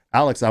 so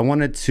Alex, I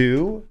wanted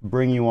to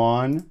bring you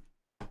on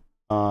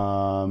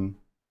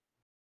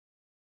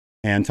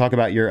and talk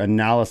about your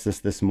analysis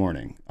this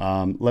morning.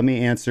 Let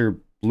me answer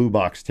Blue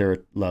Box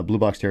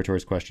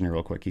Territory's question here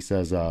real quick. He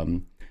says,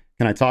 can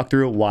I talk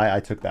through why I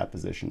took that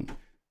position?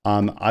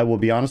 I will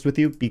be honest with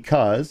you,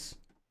 because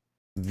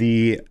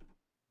the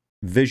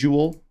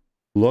visual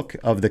look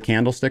of the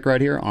candlestick right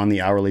here on the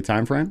hourly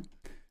time frame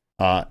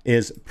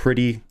is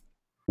pretty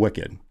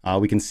wicked.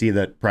 We can see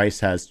that price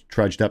has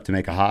trudged up to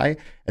make a high,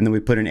 and then we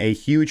put in a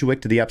huge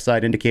wick to the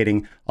upside,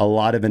 indicating a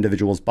lot of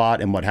individuals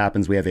bought. And what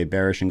happens, we have a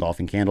bearish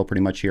engulfing candle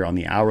pretty much here on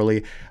the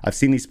hourly. I've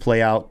seen these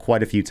play out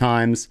quite a few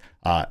times.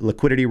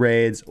 Liquidity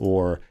raids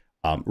or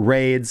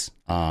raids,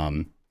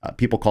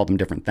 people call them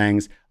different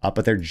things,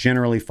 but they're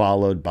generally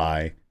followed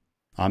by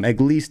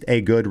at least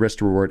a good risk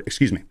to reward.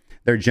 Excuse me.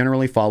 They're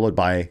generally followed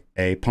by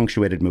a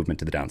punctuated movement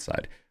to the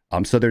downside.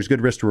 So there's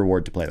good risk to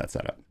reward to play that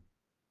setup.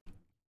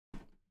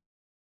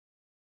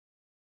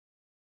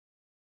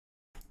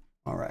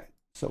 All right,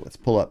 so let's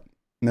pull up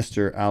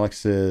Mr.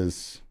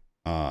 Alex's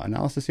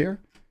analysis here.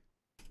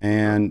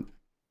 And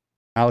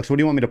Alex, what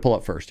do you want me to pull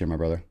up first here, my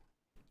brother?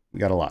 We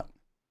got a lot.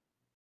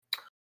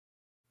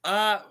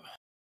 Do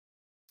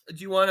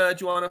you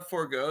wanna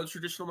forego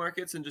traditional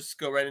markets and just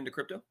go right into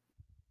crypto?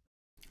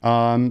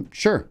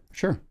 Sure.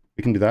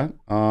 We can do that.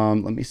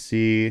 Let me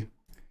see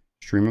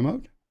streamer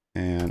mode,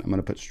 and I'm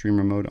gonna put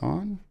streamer mode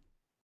on,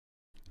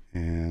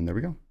 and there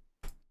we go.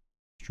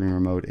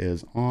 Streamer mode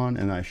is on,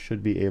 and I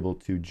should be able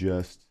to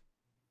just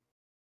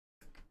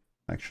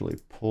actually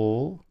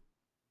pull.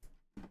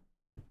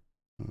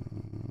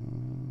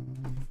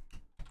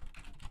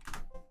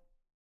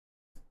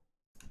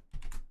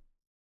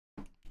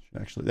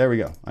 Actually, there we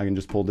go. I can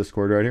just pull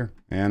Discord right here,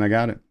 and I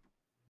got it.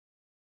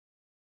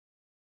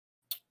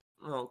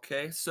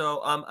 Okay,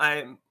 so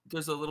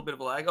there's a little bit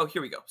of a lag. Oh,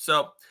 here we go.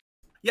 So,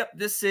 yep,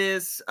 this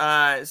is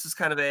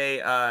kind of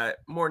a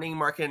morning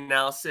market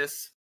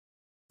analysis.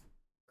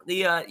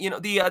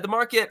 The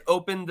market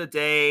opened the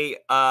day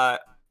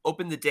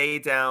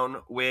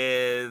down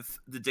with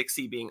the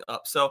Dixie being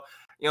up. So,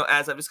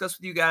 as I've discussed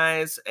with you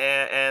guys,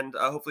 and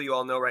hopefully you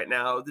all know right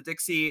now, the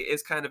Dixie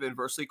is kind of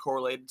inversely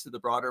correlated to the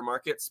broader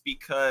markets,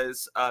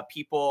 because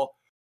people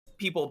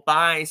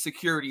buy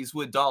securities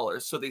with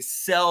dollars, so they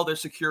sell their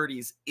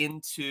securities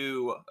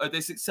into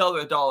they sell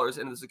their dollars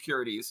into the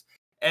securities.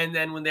 And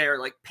then when they're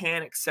like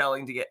panic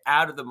selling to get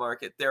out of the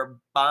market, they're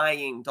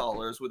buying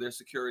dollars with their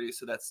securities.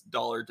 So that's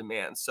dollar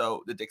demand.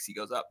 So the Dixie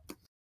goes up.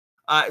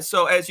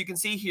 So as you can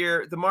see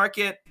here, the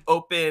market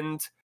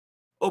opened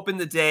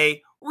the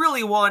day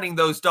really wanting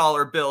those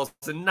dollar bills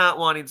and not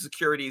wanting the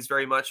securities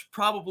very much,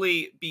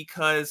 probably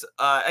because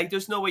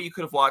there's no way you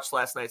could have watched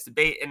last night's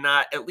debate and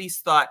not at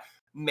least thought,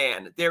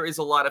 man, there is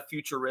a lot of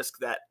future risk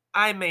that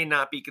I may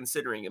not be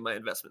considering in my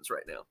investments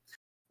right now.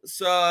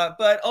 So,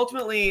 but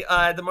ultimately,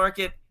 the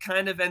market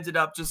kind of ended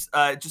up just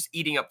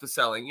eating up the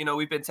selling.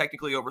 We've been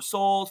technically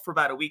oversold for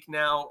about a week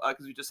now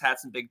because we just had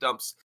some big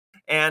dumps,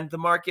 and the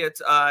market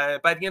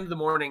by the end of the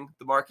morning,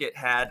 the market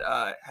had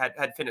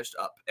finished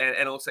up, and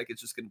it looks like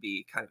it's just going to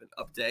be kind of an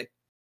up day.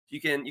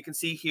 You can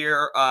see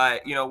here,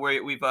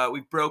 where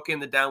we've broken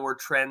the downward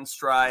trend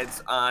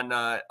strides on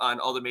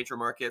all the major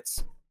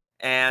markets,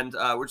 and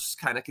we're just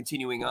kind of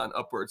continuing on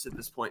upwards at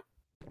this point.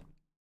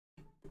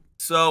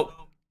 So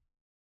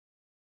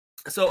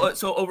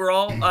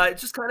overall,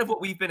 it's just kind of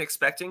what we've been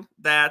expecting,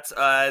 that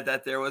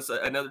there was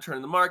another turn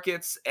in the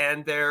markets,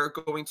 and they're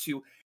going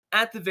to,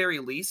 at the very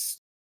least,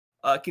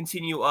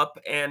 continue up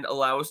and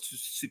allow us to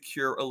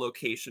secure a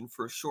location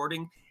for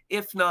shorting.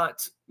 If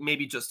not,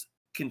 maybe just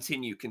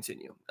continue,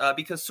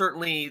 because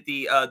certainly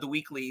the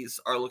weeklies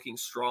are looking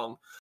strong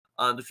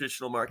on the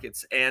traditional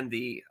markets and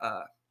the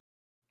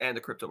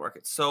crypto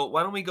markets. So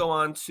why don't we go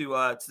on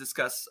to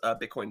discuss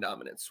Bitcoin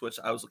dominance, which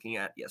I was looking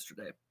at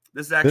yesterday.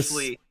 This is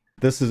actually.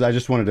 I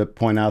just wanted to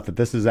point out that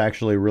this is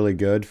actually really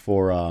good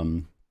for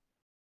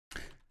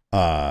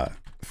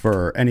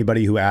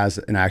anybody who has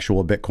an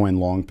actual Bitcoin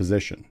long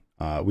position.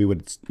 I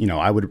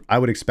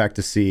would expect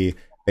to see,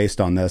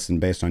 based on this and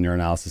based on your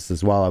analysis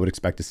as well, I would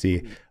expect to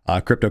see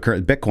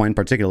cryptocurrency, Bitcoin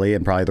particularly,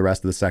 and probably the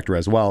rest of the sector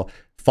as well,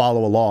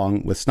 follow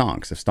along with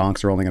stonks. If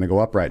stonks are only going to go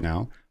up right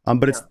now,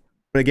 but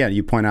again,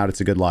 you point out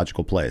it's a good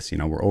logical place.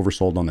 We're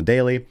oversold on the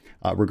daily,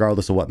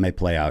 regardless of what may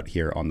play out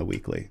here on the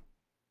weekly.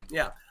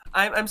 Yeah.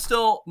 I'm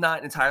still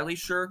not entirely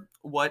sure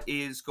what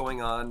is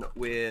going on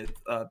with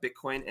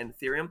Bitcoin and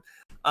Ethereum.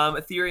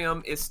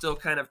 Ethereum is still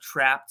kind of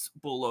trapped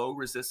below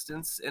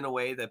resistance in a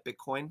way that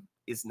Bitcoin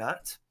is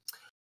not.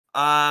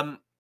 But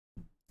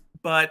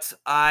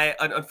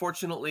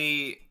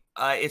unfortunately,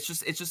 it's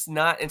just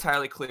not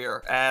entirely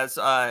clear as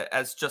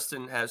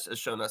Justin has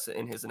shown us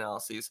in his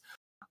analyses.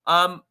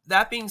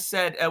 That being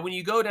said, when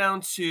you go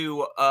down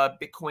to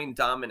Bitcoin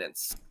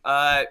dominance,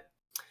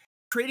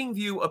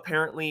 TradingView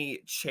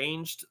apparently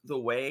changed the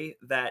way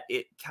that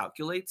it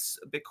calculates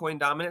Bitcoin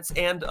dominance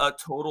and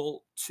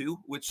total too,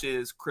 which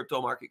is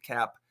crypto market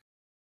cap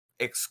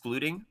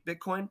excluding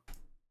Bitcoin.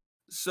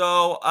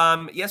 So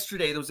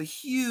yesterday there was a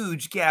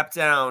huge gap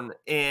down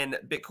in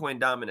Bitcoin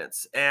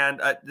dominance, and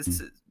that's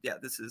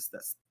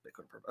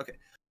Bitcoin. Okay,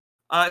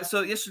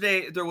 so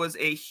yesterday there was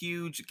a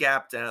huge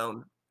gap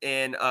down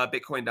in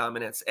Bitcoin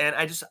dominance, and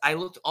I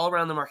looked all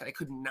around the market. I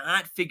could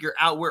not figure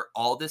out where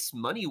all this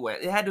money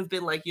went. It had to have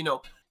been like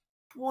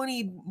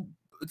 20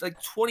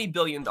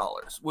 billion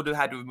dollars would have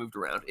had to have moved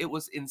around. It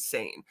was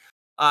insane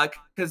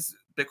because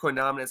Bitcoin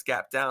dominance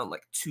gapped down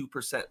like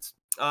 2%.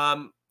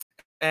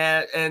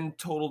 And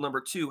total number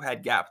 2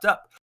 had gapped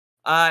up.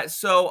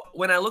 So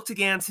when I looked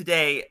again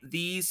today,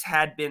 these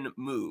had been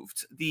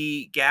moved.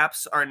 The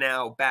gaps are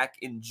now back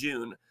in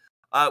June,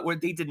 where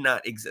they did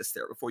not exist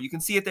there before. You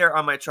can see it there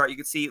on my chart. You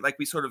can see like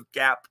we sort of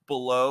gap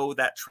below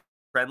that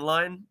trend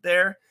line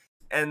there,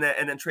 and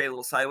then trade a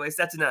little sideways.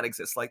 That did not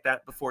exist like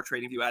that before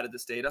TradingView added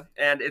this data.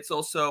 And it's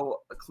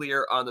also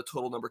clear on the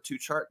total number 2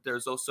 chart.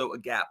 There's also a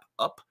gap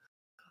up.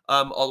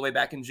 All the way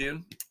back in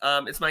June.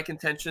 It's my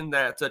contention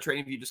that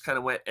TradingView just kind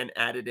of went and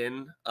added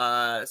in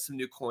some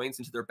new coins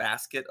into their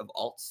basket of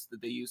alts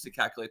that they use to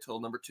calculate total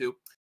number 2,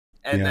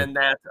 and then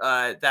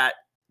that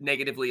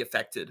negatively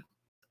affected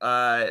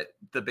the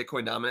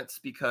Bitcoin dominance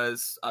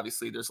because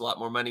obviously there's a lot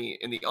more money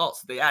in the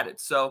alts that they added.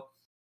 So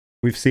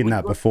we've seen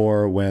that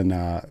before when,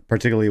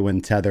 particularly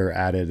when Tether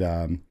added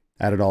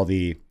all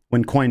the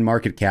when Coin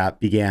Market Cap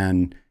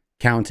began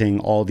counting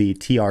all the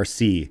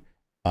TRC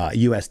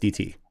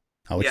USDT.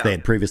 Which they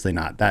had previously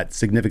not. That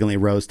significantly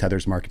rose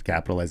Tether's market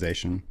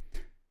capitalization.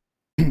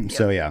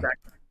 So exactly.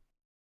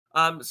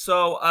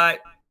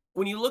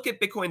 When you look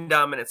at Bitcoin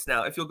dominance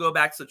now, if you'll go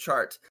back to the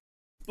chart,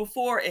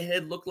 before it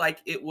had looked like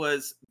it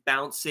was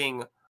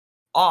bouncing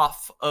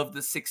off of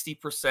the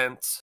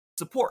 60%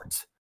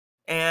 support,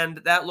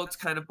 and that looked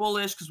kind of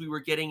bullish because we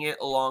were getting it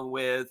along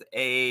with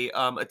a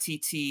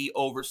TT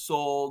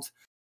oversold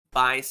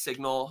buy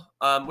signal,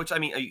 which I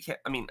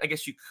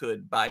guess you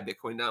could buy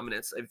Bitcoin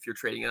dominance if you're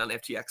trading it on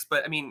FTX,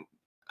 but I mean,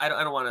 I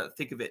don't want to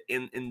think of it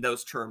in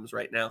those terms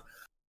right now.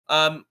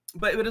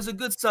 But it is a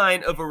good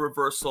sign of a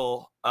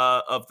reversal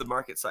of the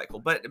market cycle.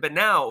 But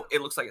now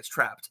it looks like it's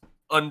trapped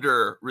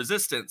under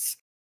resistance,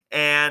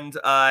 and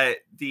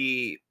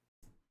the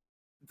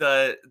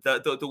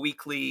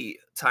weekly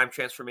time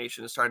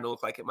transformation is starting to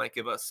look like it might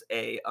give us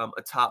a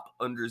top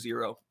under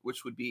zero,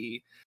 which would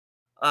be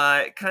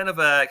kind of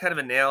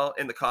a nail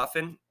in the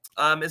coffin.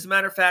 As a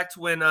matter of fact,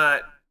 when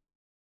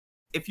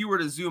if you were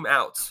to zoom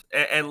out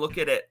and look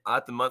at it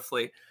at the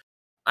monthly,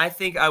 I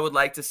think I would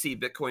like to see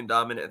Bitcoin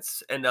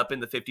dominance end up in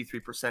the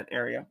 53%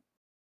 area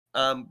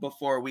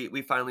before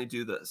we finally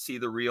see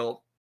the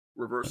real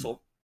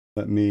reversal.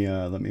 Let me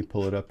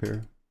pull it up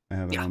here. I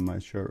have it on my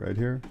chart right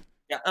here.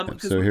 Yeah.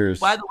 So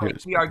by the way,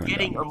 we are Bitcoin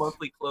getting dominance. a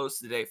monthly close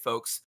today,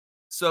 folks.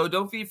 So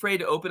don't be afraid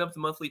to open up the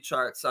monthly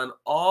charts on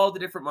all the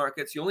different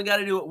markets. You only got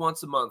to do it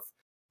once a month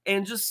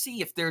and just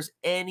see if there's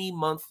any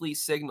monthly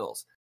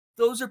signals.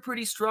 Those are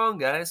pretty strong,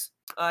 guys.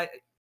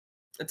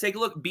 Take a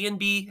look.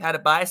 BNB had a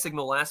buy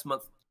signal last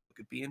month.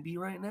 Look at BNB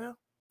right now.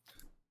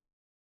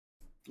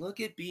 Look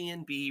at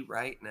BNB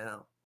right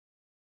now.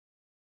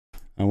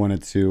 I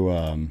wanted to,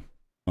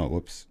 oh,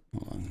 whoops.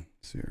 Hold on.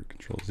 Let's see here,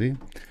 Control Z.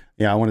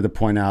 Yeah, I wanted to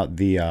point out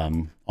the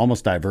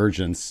almost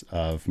divergence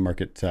of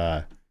market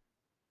dominance,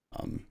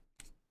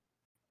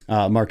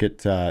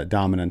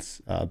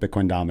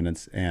 Bitcoin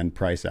dominance, and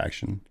price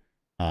action.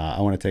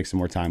 I want to take some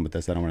more time with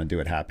this. I don't want to do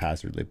it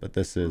haphazardly, but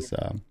this is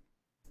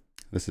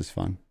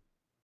fun.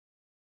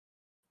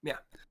 Yeah.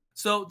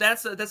 So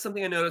that's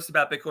something I noticed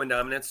about Bitcoin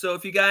dominance. So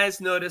if you guys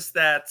notice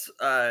that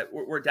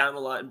we're down a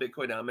lot in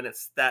Bitcoin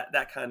dominance,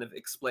 that kind of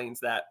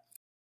explains that.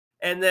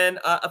 And then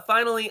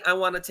finally, I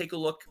want to take a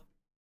look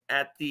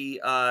at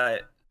the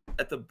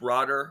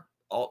broader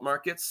alt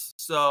markets.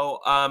 So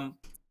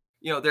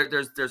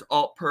there's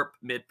alt perp,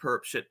 mid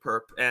perp, shit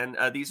perp, and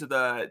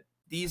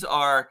these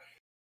are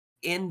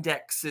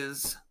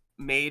indexes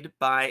made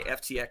by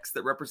FTX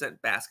that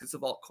represent baskets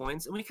of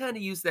altcoins, and we kind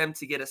of use them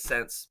to get a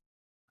sense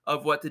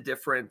of what the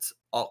different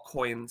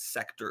altcoin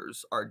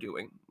sectors are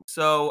doing.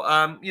 So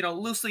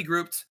loosely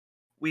grouped,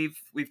 we've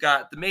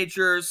got the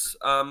majors,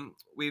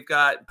 we've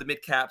got the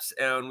mid caps,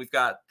 and we've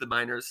got the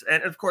miners,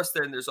 and of course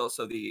then there's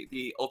also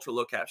the ultra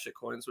low cap shit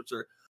coins, which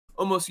are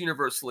almost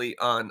universally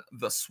on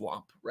the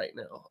swamp right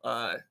now.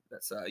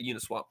 That's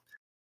Uniswap.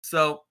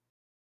 So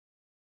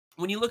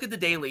when you look at the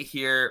daily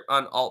here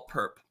on alt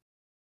perp,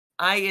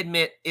 I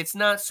admit it's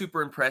not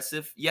super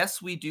impressive.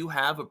 Yes, we do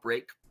have a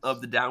break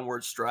of the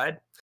downward stride,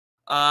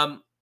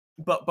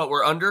 but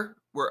we're under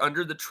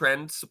the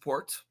trend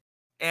support,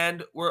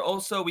 and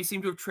we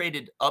seem to have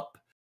traded up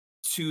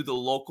to the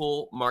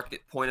local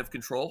market point of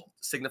control,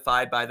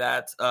 signified by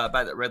that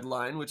red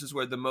line, which is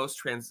where the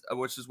most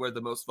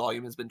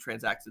volume has been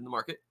transacted in the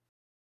market.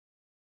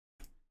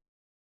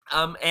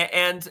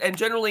 And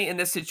generally in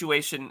this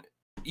situation,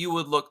 you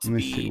would look to Let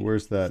me see,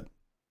 where's that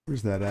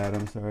at?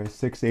 I'm sorry,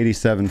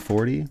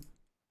 687.40.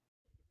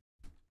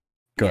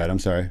 Go ahead. I'm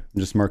sorry. I'm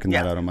just marking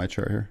that out on my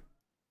chart here.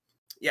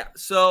 Yeah.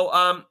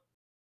 So,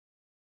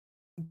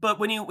 but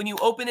when you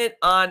open it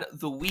on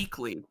the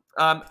weekly,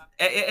 and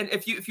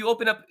if you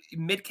open up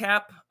mid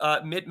cap,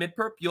 mid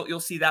perp, you'll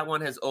see that one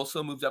has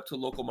also moved up to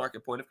local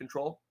market point of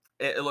control.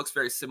 It looks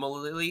very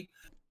similarly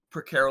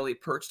precarily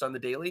perched on the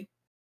daily.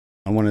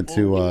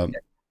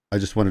 I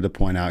just wanted to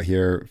point out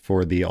here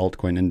for the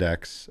altcoin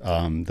index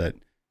that,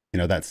 you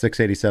know, that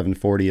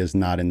 687.40 is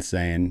not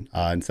insane.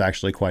 It's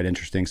actually quite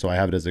interesting. So I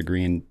have it as a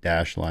green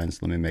dash line. So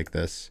let me make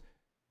this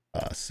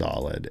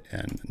solid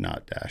and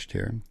not dashed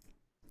here.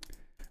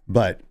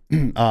 But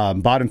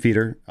bottom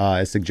feeder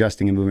is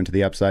suggesting a movement to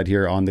the upside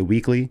here on the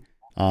weekly.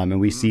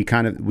 And we see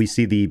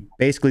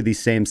basically the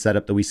same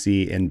setup that we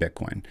see in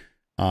Bitcoin.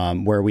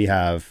 Where we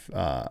have,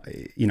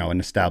 you know, an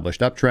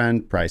established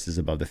uptrend, prices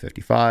above the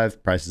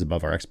 55, prices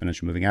above our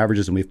exponential moving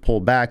averages, and we've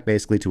pulled back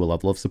basically to a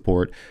level of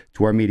support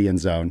to our median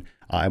zone,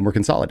 and we're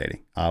consolidating.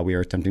 We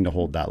are attempting to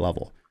hold that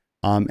level.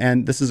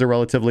 And this is a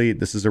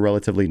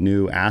relatively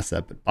new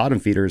asset, but bottom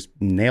feeders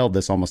nailed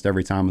this almost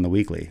every time on the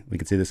weekly. We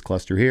can see this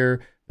cluster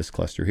here, this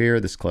cluster here,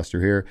 this cluster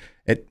here.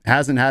 It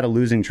hasn't had a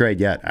losing trade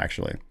yet,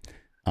 actually.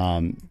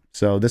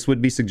 So this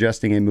would be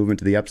suggesting a movement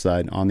to the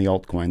upside on the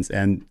altcoins,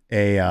 and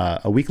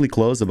a weekly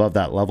close above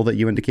that level that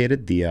you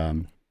indicated,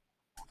 the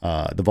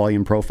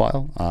volume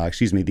profile,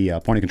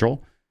 the point of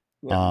control,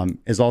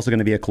 is also going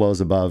to be a close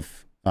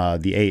above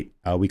the 8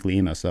 weekly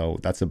EMA. So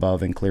that's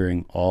above and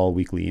clearing all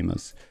weekly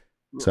EMAs.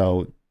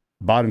 So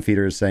bottom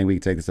feeder is saying we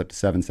can take this up to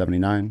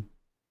 779.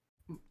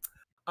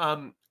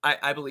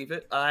 I believe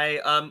it.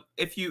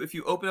 If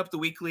you open up the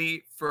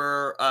weekly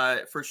for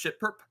ship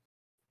perp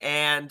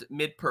and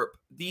mid perp,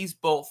 these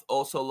both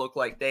also look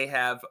like they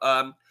have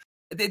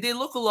they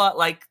look a lot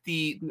like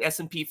the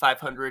S&P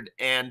 500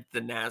 and the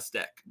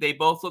Nasdaq. They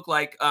both look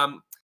like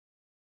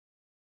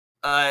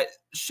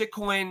shit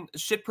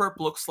perp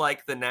looks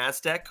like the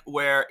Nasdaq,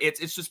 where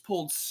it's just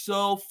pulled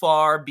so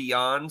far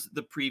beyond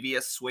the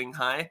previous swing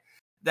high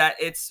that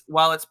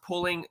while it's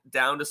pulling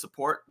down to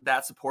support,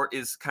 that support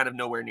is kind of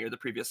nowhere near the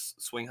previous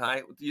swing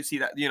high. You see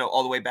that, you know,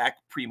 all the way back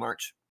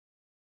pre-March.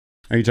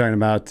 Are you talking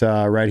about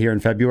right here in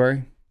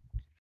February?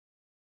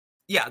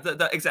 Yeah,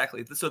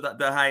 exactly. So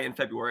the high in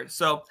February.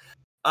 So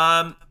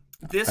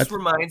this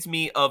reminds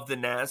me of the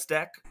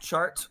Nasdaq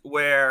chart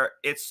where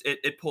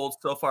it pulled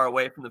so far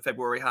away from the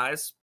February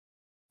highs,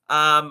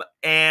 and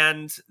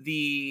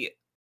the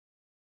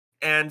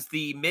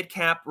mid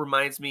cap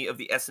reminds me of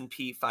the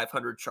S&P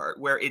 500 chart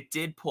where it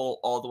did pull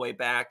all the way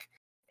back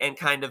and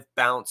kind of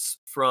bounce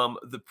from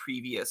the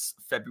previous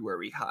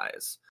February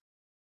highs.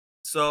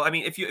 So, I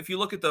mean, if you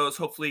look at those,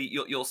 hopefully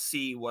you'll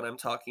see what I'm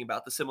talking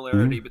about, the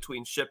similarity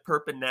between ship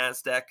perp and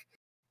Nasdaq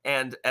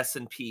and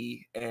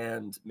S&P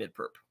and mid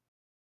perp.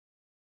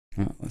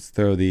 Let's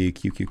throw the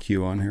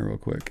QQQ on here real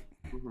quick.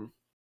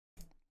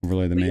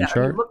 Overlay the main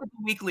chart. Look at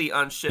the weekly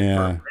on ship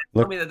perp.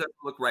 Tell me that doesn't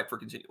look right for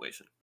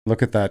continuation.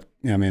 Look at that.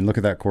 I mean, look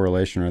at that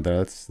correlation right there.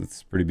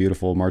 That's pretty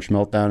beautiful. March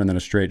meltdown and then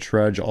a straight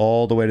trudge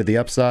all the way to the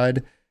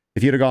upside.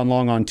 If you'd have gone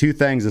long on two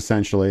things,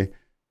 essentially,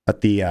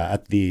 at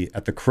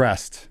the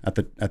crest, at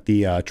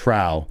the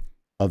trough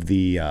of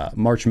the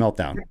March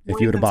meltdown,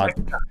 if you would have bought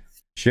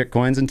shit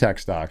coins and tech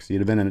stocks, you'd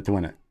have been in it to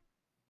win it.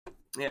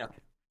 Yeah.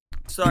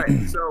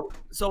 Sorry.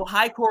 So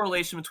high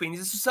correlation between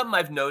these. This is something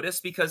I've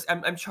noticed because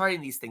I'm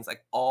charting these things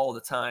like all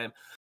the time.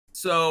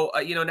 So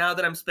you know, now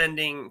that I'm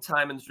spending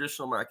time in the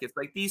traditional markets,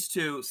 like these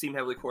two seem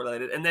heavily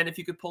correlated. And then if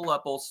you could pull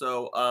up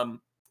also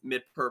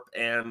mid perp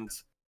and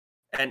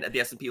the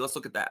S&P, let's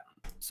look at that.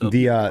 So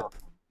the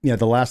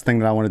last thing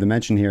that I wanted to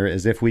mention here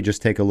is if we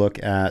just take a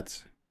look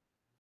at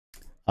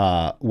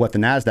what the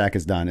Nasdaq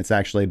has done, it's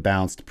actually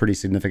bounced pretty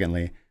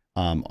significantly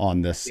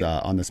on this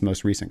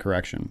most recent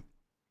correction.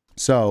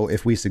 So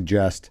if we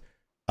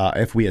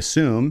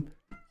assume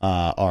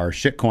our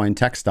shitcoin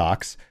tech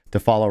stocks to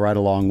follow right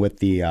along with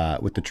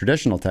the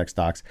traditional tech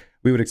stocks,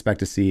 we would expect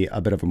to see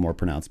a bit of a more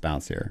pronounced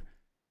bounce here.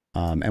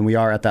 And we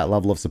are at that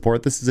level of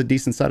support. This is a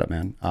decent setup,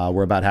 man.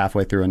 We're about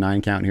halfway through a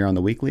 9 count here on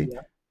the weekly.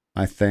 Yeah.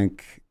 I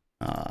think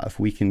if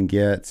we can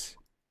get,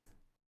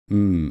 I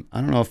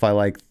don't know if I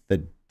like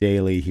the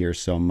daily here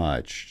so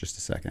much. Just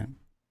a second.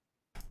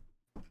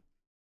 Let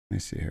me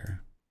see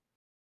here.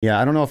 Yeah,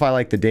 I don't know if I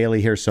like the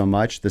daily here so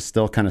much. This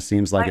still kind of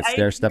seems like it's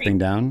stair-stepping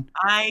down.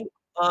 I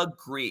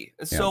agree.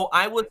 Yeah. So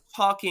I was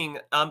talking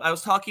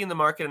in the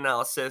market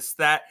analysis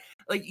that,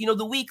 like, you know,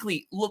 the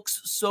weekly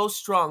looks so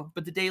strong,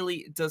 but the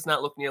daily does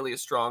not look nearly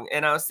as strong.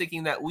 And I was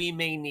thinking that we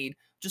may need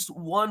just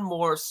one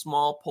more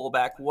small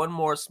pullback, one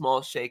more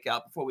small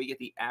shakeout before we get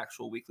the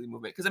actual weekly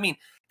movement. Because I mean,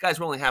 guys,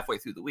 we're only halfway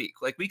through the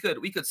week. Like we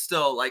could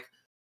still like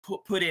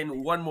put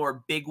in one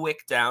more big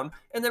wick down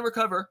and then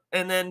recover,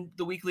 and then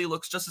the weekly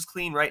looks just as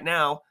clean right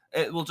now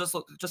It will just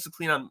look just as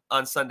clean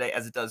on Sunday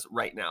as it does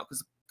right now,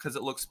 because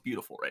it looks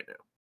beautiful right now.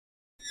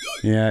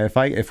 Yeah,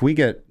 if we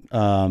get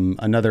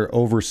another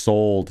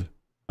oversold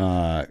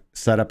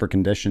setup or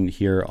condition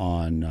here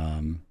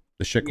on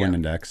the shitcoin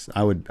index,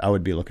 I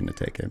would be looking to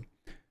take it.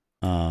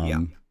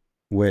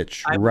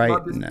 Which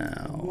right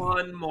now,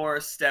 one more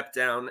step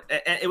down,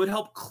 and it would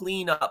help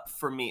clean up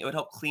for me. It would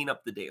help clean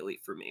up the daily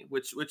for me,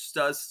 which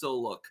does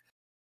still look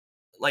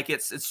like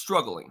it's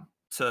struggling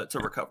to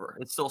recover.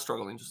 It's still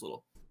struggling just a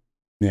little.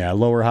 Yeah,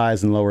 lower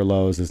highs and lower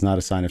lows is not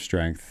a sign of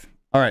strength.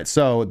 All right,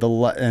 so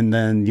and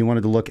then you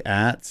wanted to look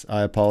at,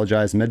 I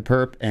apologize, mid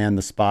perp and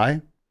the SPY.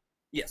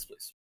 Yes,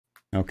 please.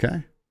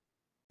 Okay.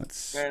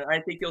 And I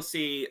think you'll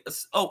see.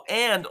 Oh,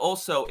 and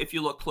also if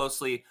you look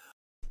closely,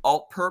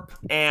 alt perp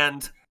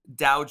and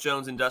Dow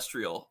Jones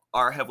Industrial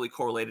are heavily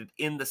correlated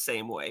in the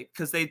same way,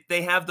 because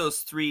they have those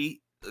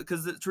three,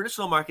 because the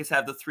traditional markets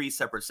have the three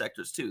separate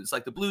sectors too. It's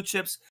like the blue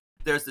chips,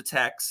 there's the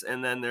techs,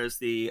 and then there's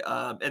the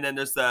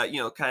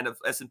kind of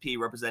S&P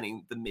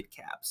representing the mid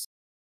caps,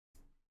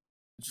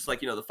 just like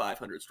the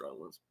 500 strong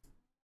ones.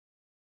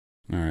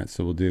 All right,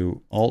 so we'll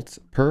do alt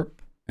perp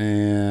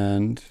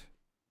and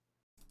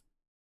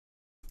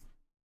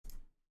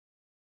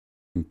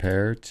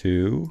compare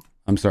to,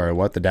 I'm sorry,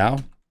 what, the Dow?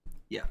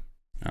 Yeah.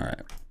 All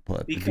right.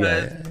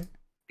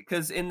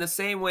 Because in the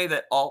same way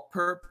that alt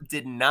perp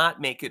did not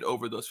make it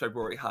over those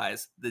February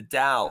highs, the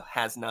Dow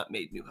has not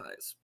made new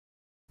highs.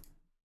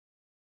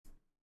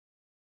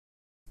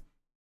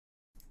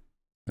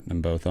 Putting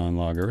them both on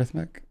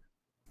logarithmic.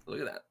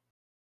 Look at that.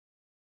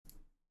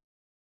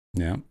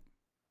 Yeah.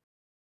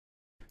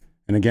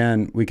 And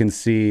again, we can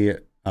see,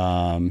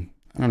 I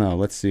don't know,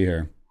 let's see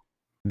here.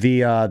 The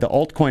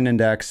altcoin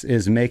index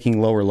is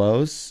making lower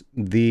lows.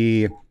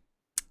 We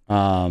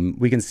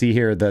can see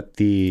here that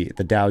the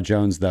Dow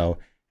Jones, though,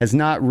 has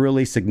not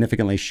really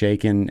significantly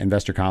shaken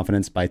investor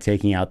confidence by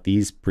taking out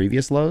these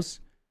previous lows.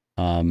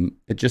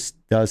 It just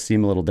does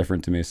seem a little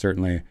different to me.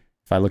 Certainly,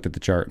 if I looked at the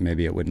chart,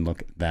 maybe it wouldn't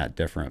look that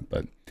different.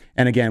 But,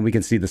 and again, we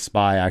can see the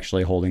SPY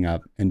actually holding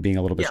up and being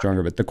a little bit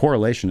stronger, but the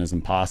correlation is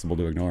impossible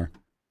to ignore,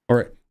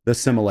 or the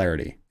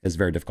similarity is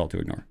very difficult to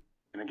ignore.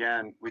 And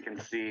again, we can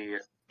see,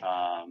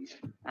 I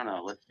don't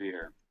know, let's see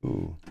here.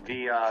 Ooh.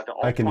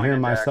 I can hear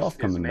myself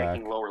coming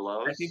back. Lower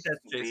lows. I think that's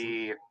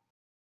Jason.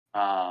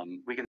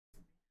 We can.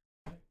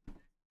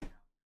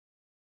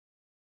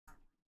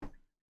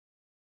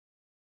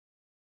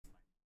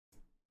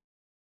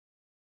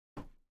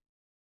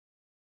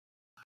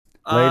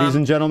 Ladies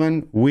and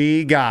gentlemen,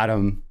 we got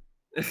him.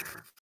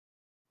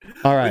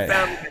 All right. We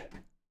found it.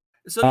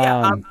 So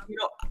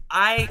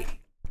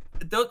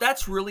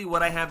that's really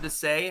what I have to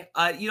say.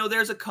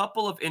 There's a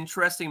couple of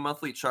interesting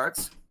monthly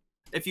charts.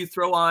 If you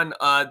throw on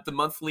the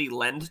monthly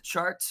lend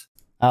chart,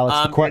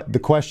 Alex, the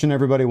question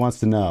everybody wants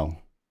to know: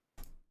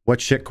 what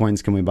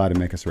shitcoins can we buy to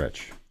make us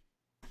rich?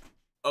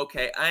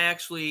 Okay, I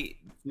actually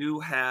do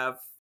have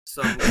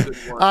some good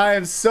ones. I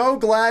am so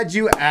glad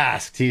you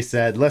asked. He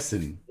said,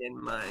 "Listen."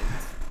 In mind.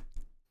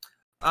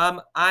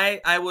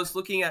 I was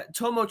looking at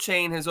Tomo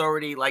Chain has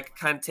already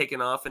kind of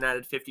taken off and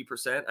added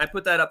 50%. I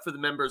put that up for the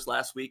members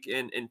last week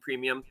in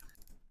premium.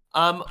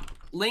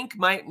 Link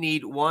might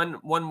need one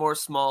more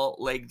small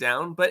leg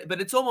down, but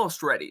it's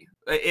almost ready.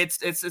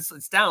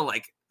 It's down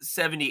like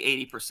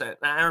 70-80%.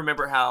 I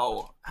remember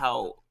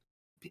how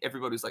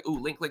everybody was like, "Ooh,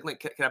 Link,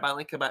 can I buy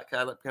Link? Can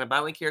I buy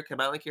Link here? Can I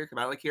buy Link here? Can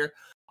I buy Link here?"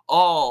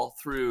 All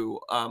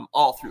through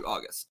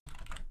August.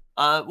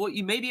 Well,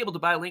 you may be able to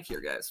buy Link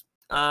here, guys.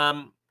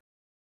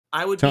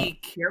 I would be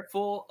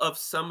careful of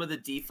some of the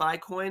DeFi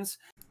coins.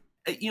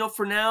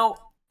 For now,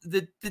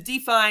 the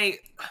DeFi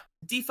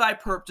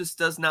perp just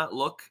does not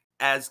look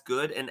as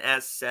good and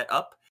as set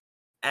up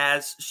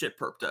as shit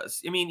perp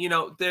does. I mean,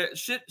 the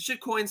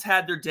shit coins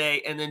had their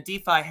day, and then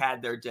DeFi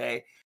had their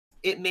day.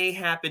 It may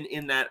happen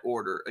in that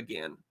order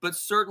again, but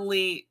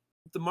certainly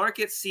the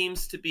market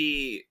seems to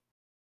be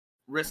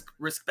risk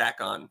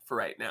back on for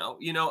right now.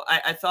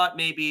 I thought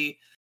maybe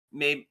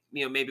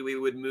we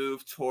would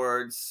move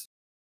towards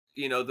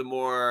the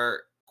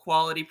more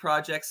quality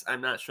projects. I'm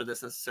not sure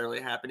that's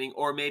necessarily happening,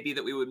 or maybe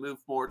that we would move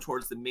more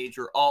towards the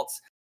major alts.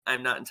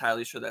 I'm not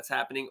entirely sure that's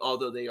happening,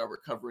 although they are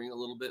recovering a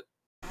little bit.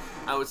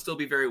 I would still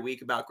be very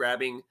weak about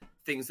grabbing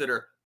things that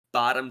are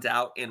bottomed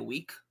out and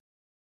weak.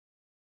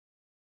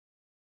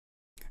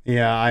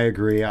 Yeah, I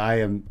agree.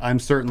 I'm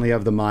certainly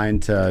of the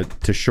mind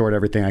to short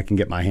everything I can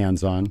get my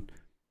hands on.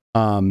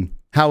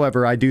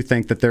 However, I do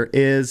think that there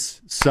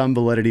is some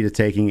validity to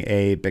taking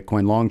a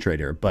Bitcoin long trade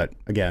here, but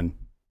again,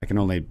 I can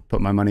only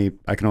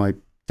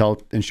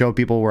tell and show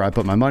people where I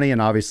put my money.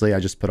 And obviously I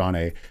just put on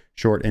a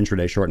short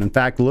intraday short. And in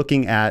fact,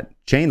 looking at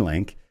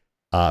Chainlink,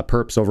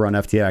 perps over on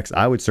FTX,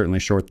 I would certainly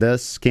short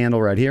this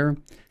candle right here.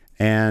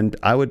 And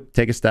I would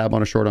take a stab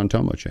on a short on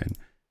Tomo Chain.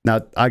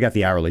 Now I got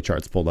the hourly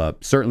charts pulled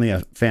up. Certainly a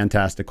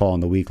fantastic call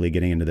on the weekly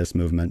getting into this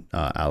movement,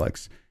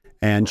 Alex.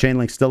 And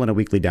Chainlink's still in a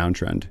weekly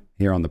downtrend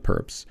here on the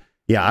perps.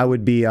 Yeah,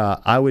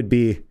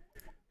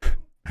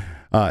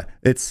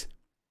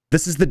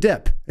 this is the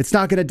dip. It's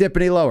not going to dip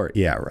any lower.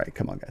 Yeah, right.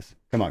 Come on, guys.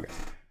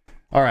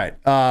 All right.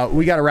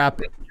 We got to wrap.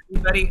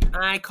 Everybody,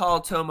 I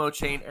call Tomo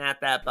Chain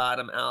at that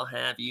bottom. I'll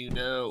have you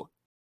know.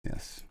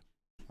 Yes.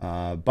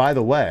 By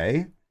the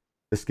way,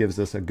 this gives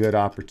us a good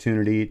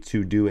opportunity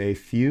to do a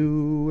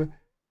few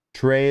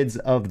trades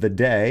of the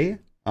day.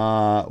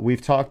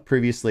 We've talked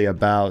previously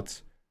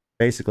about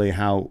basically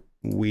how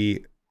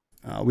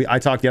I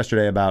talked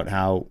yesterday about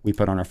how we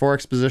put on our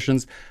Forex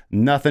positions.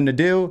 Nothing to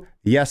do.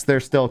 Yes, they're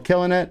still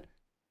killing it.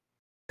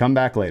 Come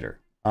back later.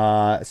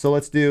 So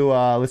let's do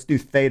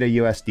THETA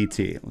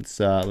USDT.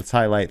 Let's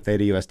highlight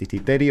THETA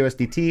USDT. THETA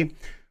USDT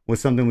was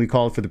something we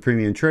called for the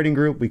premium trading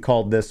group. We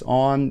called this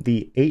on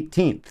the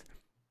 18th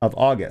of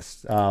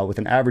August with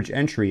an average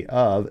entry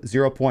of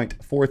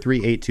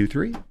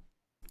 0.43823.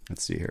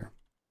 Let's see here.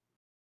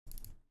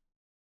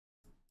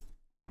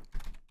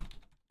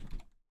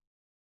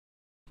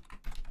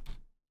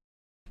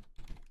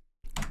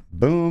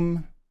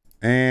 Boom.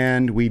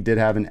 And we did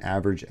have an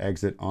average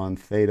exit on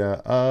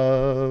THETA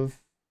of,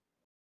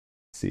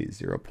 let's see,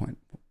 0.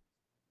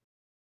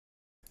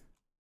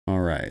 All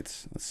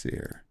right, let's see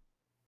here.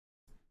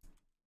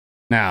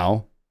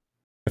 Now,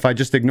 if I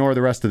just ignore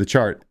the rest of the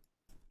chart,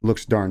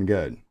 looks darn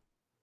good.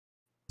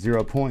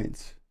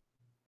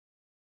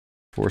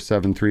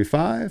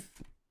 0.4735.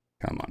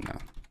 Come on now.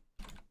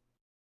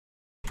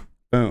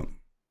 Boom.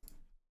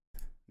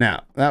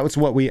 Now, that was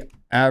what we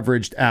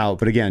averaged out.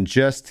 But again,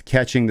 just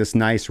catching this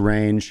nice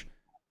range.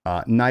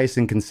 Nice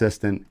and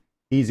consistent.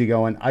 Easy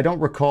going. I don't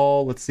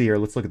recall. Let's see here.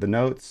 Let's look at the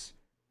notes.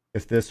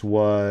 If this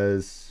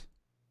was...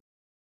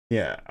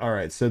 Yeah. All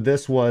right. So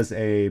this was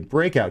a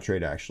breakout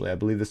trade, actually. I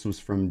believe this was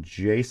from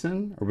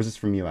Jason. Or was this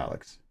from you,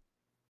 Alex?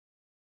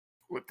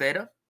 With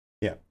THETA?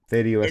 Yeah.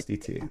 THETA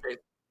USDT. I'm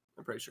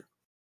pretty sure.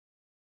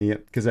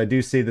 Yep. Because I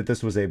do see that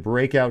this was a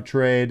breakout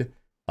trade.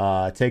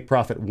 Take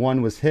profit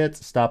 1 was hit.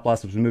 Stop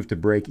loss was moved to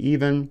break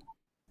even.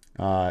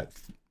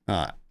 Let's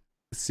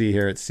see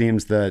here. It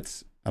seems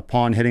that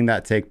upon hitting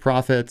that take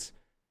profit,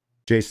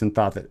 Jason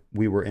thought that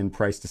we were in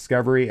price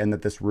discovery and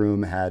that this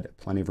room had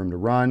plenty of room to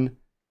run.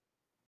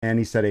 And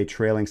he set a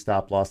trailing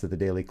stop loss at the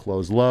daily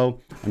close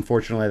low.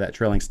 Unfortunately, that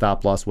trailing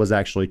stop loss was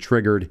actually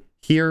triggered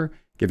here,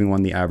 giving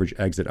one the average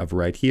exit of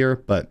right here.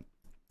 But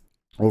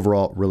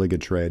overall, really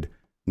good trade.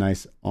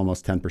 Nice,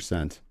 almost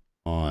 10%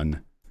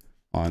 on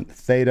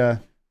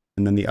THETA.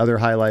 And then the other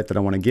highlight that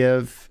I want to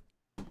give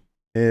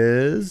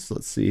is,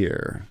 let's see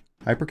here,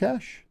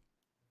 Hypercash.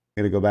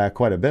 I'm going to go back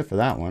quite a bit for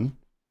that one.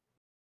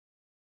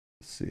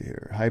 Let's see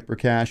here.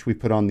 Hypercash we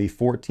put on the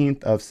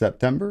 14th of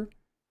September.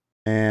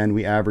 And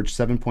we averaged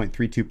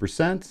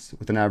 7.32%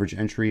 with an average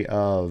entry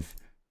of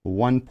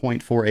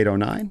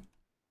 1.4809.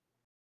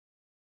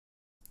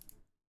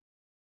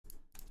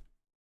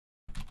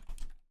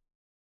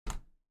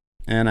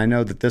 And I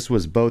know that this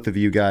was both of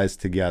you guys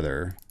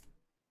together.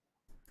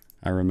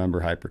 I remember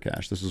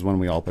Hypercash. This is one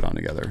we all put on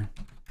together.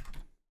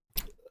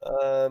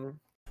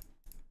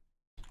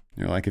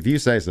 You're like, if you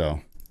say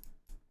so.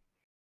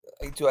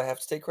 Do I have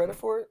to take credit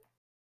for it?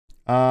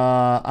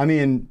 I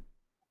mean,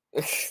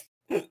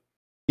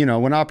 you know,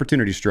 when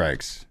opportunity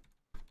strikes.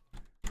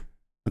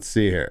 Let's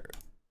see here.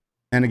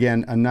 And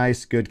again, a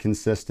nice, good,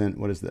 consistent,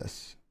 what is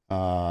this?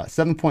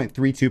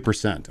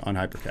 7.32% on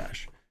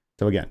Hypercash.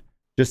 So again,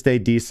 just a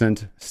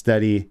decent,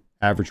 steady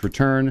average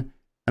return.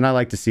 And I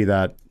like to see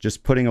that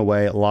just putting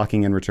away,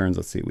 locking in returns.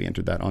 Let's see, we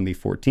entered that on the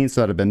 14th.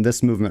 So that would have been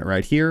this movement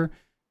right here.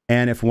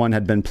 And if one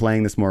had been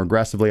playing this more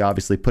aggressively,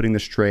 obviously putting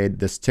this trade,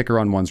 this ticker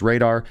on one's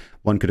radar,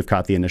 one could have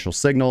caught the initial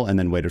signal and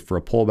then waited for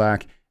a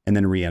pullback and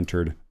then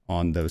re-entered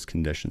on those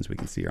conditions. We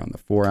can see here on the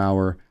 4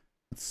 hour.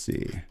 Let's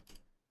see.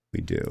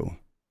 We do.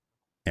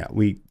 Yeah,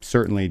 we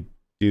certainly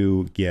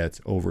do get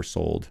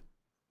oversold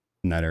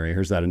in that area.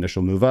 Here's that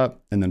initial move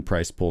up and then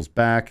price pulls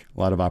back. A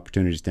lot of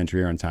opportunities to enter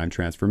here on time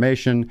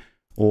transformation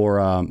or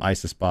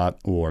ISASpot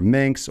or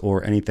Minx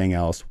or anything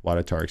else,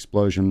 Wadatar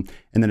explosion,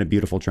 and then a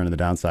beautiful trend to the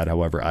downside.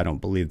 However, I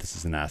don't believe this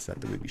is an asset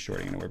that we'd be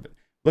shorting anywhere, but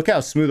look how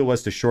smooth it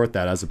was to short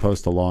that as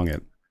opposed to long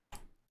it.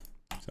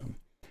 So,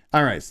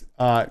 all right,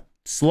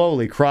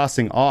 slowly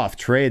crossing off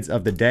trades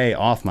of the day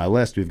off my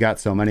list. We've got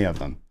so many of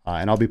them,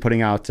 and I'll be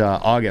putting out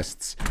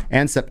August's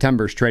and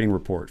September's trading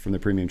report from the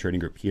Premium Trading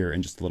Group here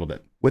in just a little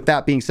bit. With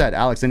that being said,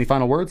 Alex, any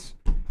final words?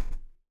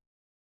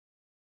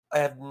 I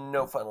have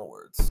no final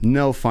words.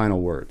 No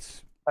final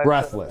words.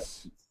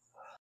 Breathless.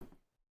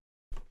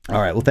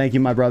 All right. Well, thank you,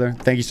 my brother.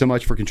 Thank you so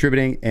much for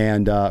contributing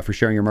and for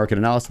sharing your market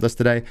analysis with us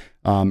today.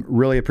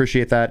 Really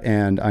appreciate that.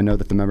 And I know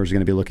that the members are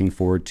going to be looking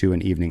forward to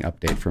an evening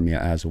update from you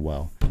as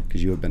well,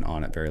 because you have been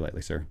on it very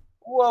lately, sir.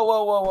 Whoa,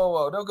 whoa, whoa, whoa,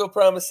 whoa. Don't go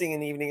promising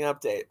an evening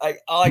update.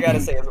 All I got to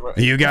say is...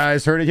 You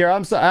guys heard it here.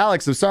 I'm sorry,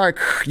 Alex. I'm sorry.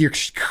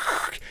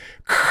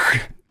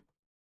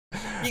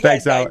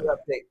 Thanks, Alex.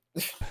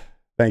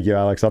 Thank you,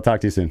 Alex. I'll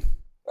talk to you soon.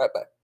 All right,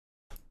 bye.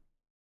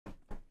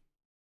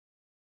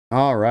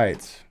 All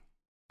right.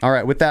 All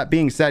right. With that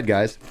being said,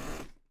 guys,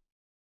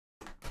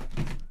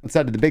 let's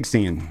head to the big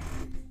scene.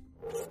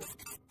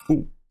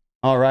 Ooh.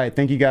 All right.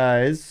 Thank you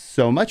guys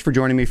so much for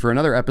joining me for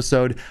another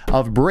episode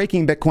of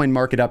Breaking Bitcoin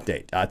Market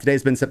Update.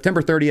 Today's been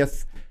September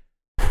 30th,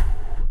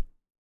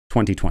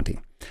 2020.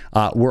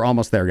 We're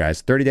almost there,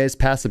 guys. 30 days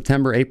past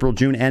September, April,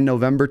 June, and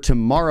November.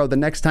 Tomorrow, the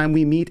next time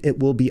we meet, it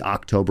will be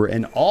October,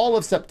 and all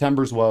of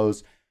September's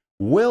woes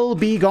will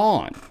be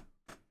gone.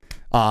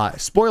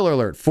 Spoiler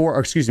alert for, or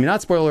excuse me,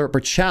 not spoiler alert,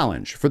 but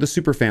challenge for the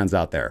super fans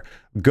out there.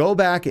 Go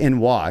back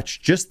and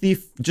watch just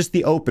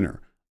the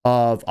opener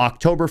of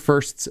October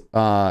 1st's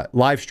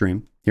live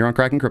stream here on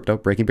Cracking Crypto,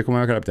 Breaking Bitcoin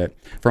Market Update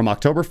from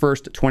October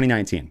 1st,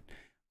 2019.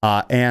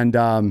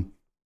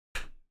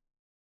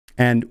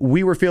 And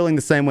we were feeling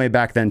the same way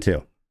back then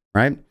too,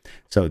 right?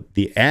 So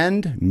the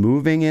end,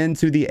 moving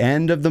into the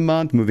end of the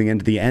month, moving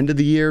into the end of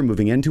the year,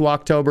 moving into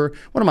October,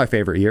 one of my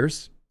favorite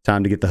years.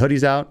 Time to get the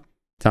hoodies out,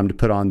 time to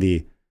put on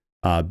the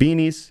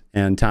beanies,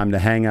 and time to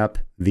hang up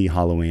the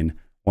Halloween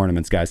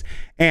ornaments, guys.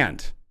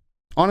 And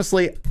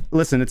honestly,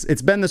 listen,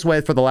 it's been this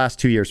way for the last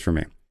 2 years for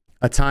me.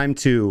 A time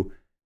to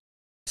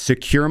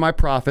secure my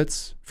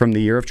profits from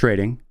the year of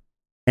trading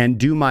and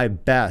do my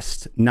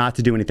best not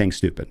to do anything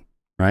stupid,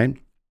 right?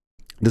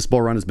 This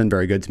bull run has been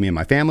very good to me and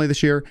my family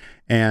this year,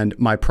 and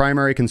my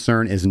primary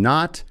concern is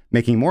not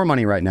making more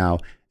money right now.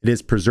 It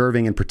is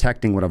preserving and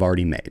protecting what I've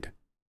already made.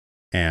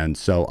 And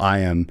so I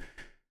am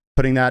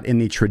putting that in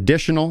the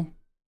traditional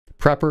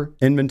prepper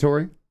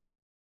inventory.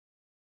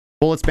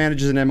 Bullets,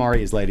 bandages, and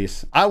MREs,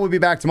 ladies. I will be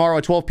back tomorrow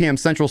at 12 p.m.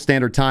 Central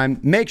Standard Time.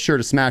 Make sure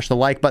to smash the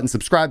like button,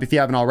 subscribe if you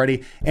haven't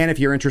already, and if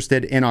you're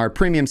interested in our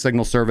premium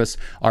signal service,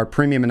 our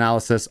premium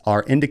analysis,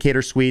 our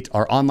indicator suite,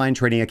 our online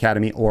trading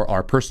academy, or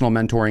our personal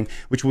mentoring,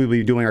 which we will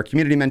be doing our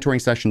community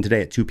mentoring session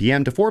today at 2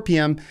 p.m. to 4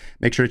 p.m.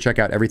 Make sure to check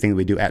out everything that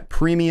we do at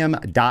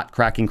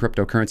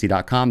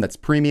premium.crackingcryptocurrency.com. That's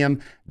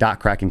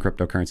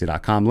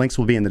premium.crackingcryptocurrency.com. Links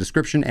will be in the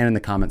description and in the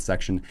comments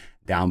section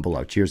down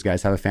below. Cheers,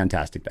 guys. Have a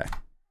fantastic day.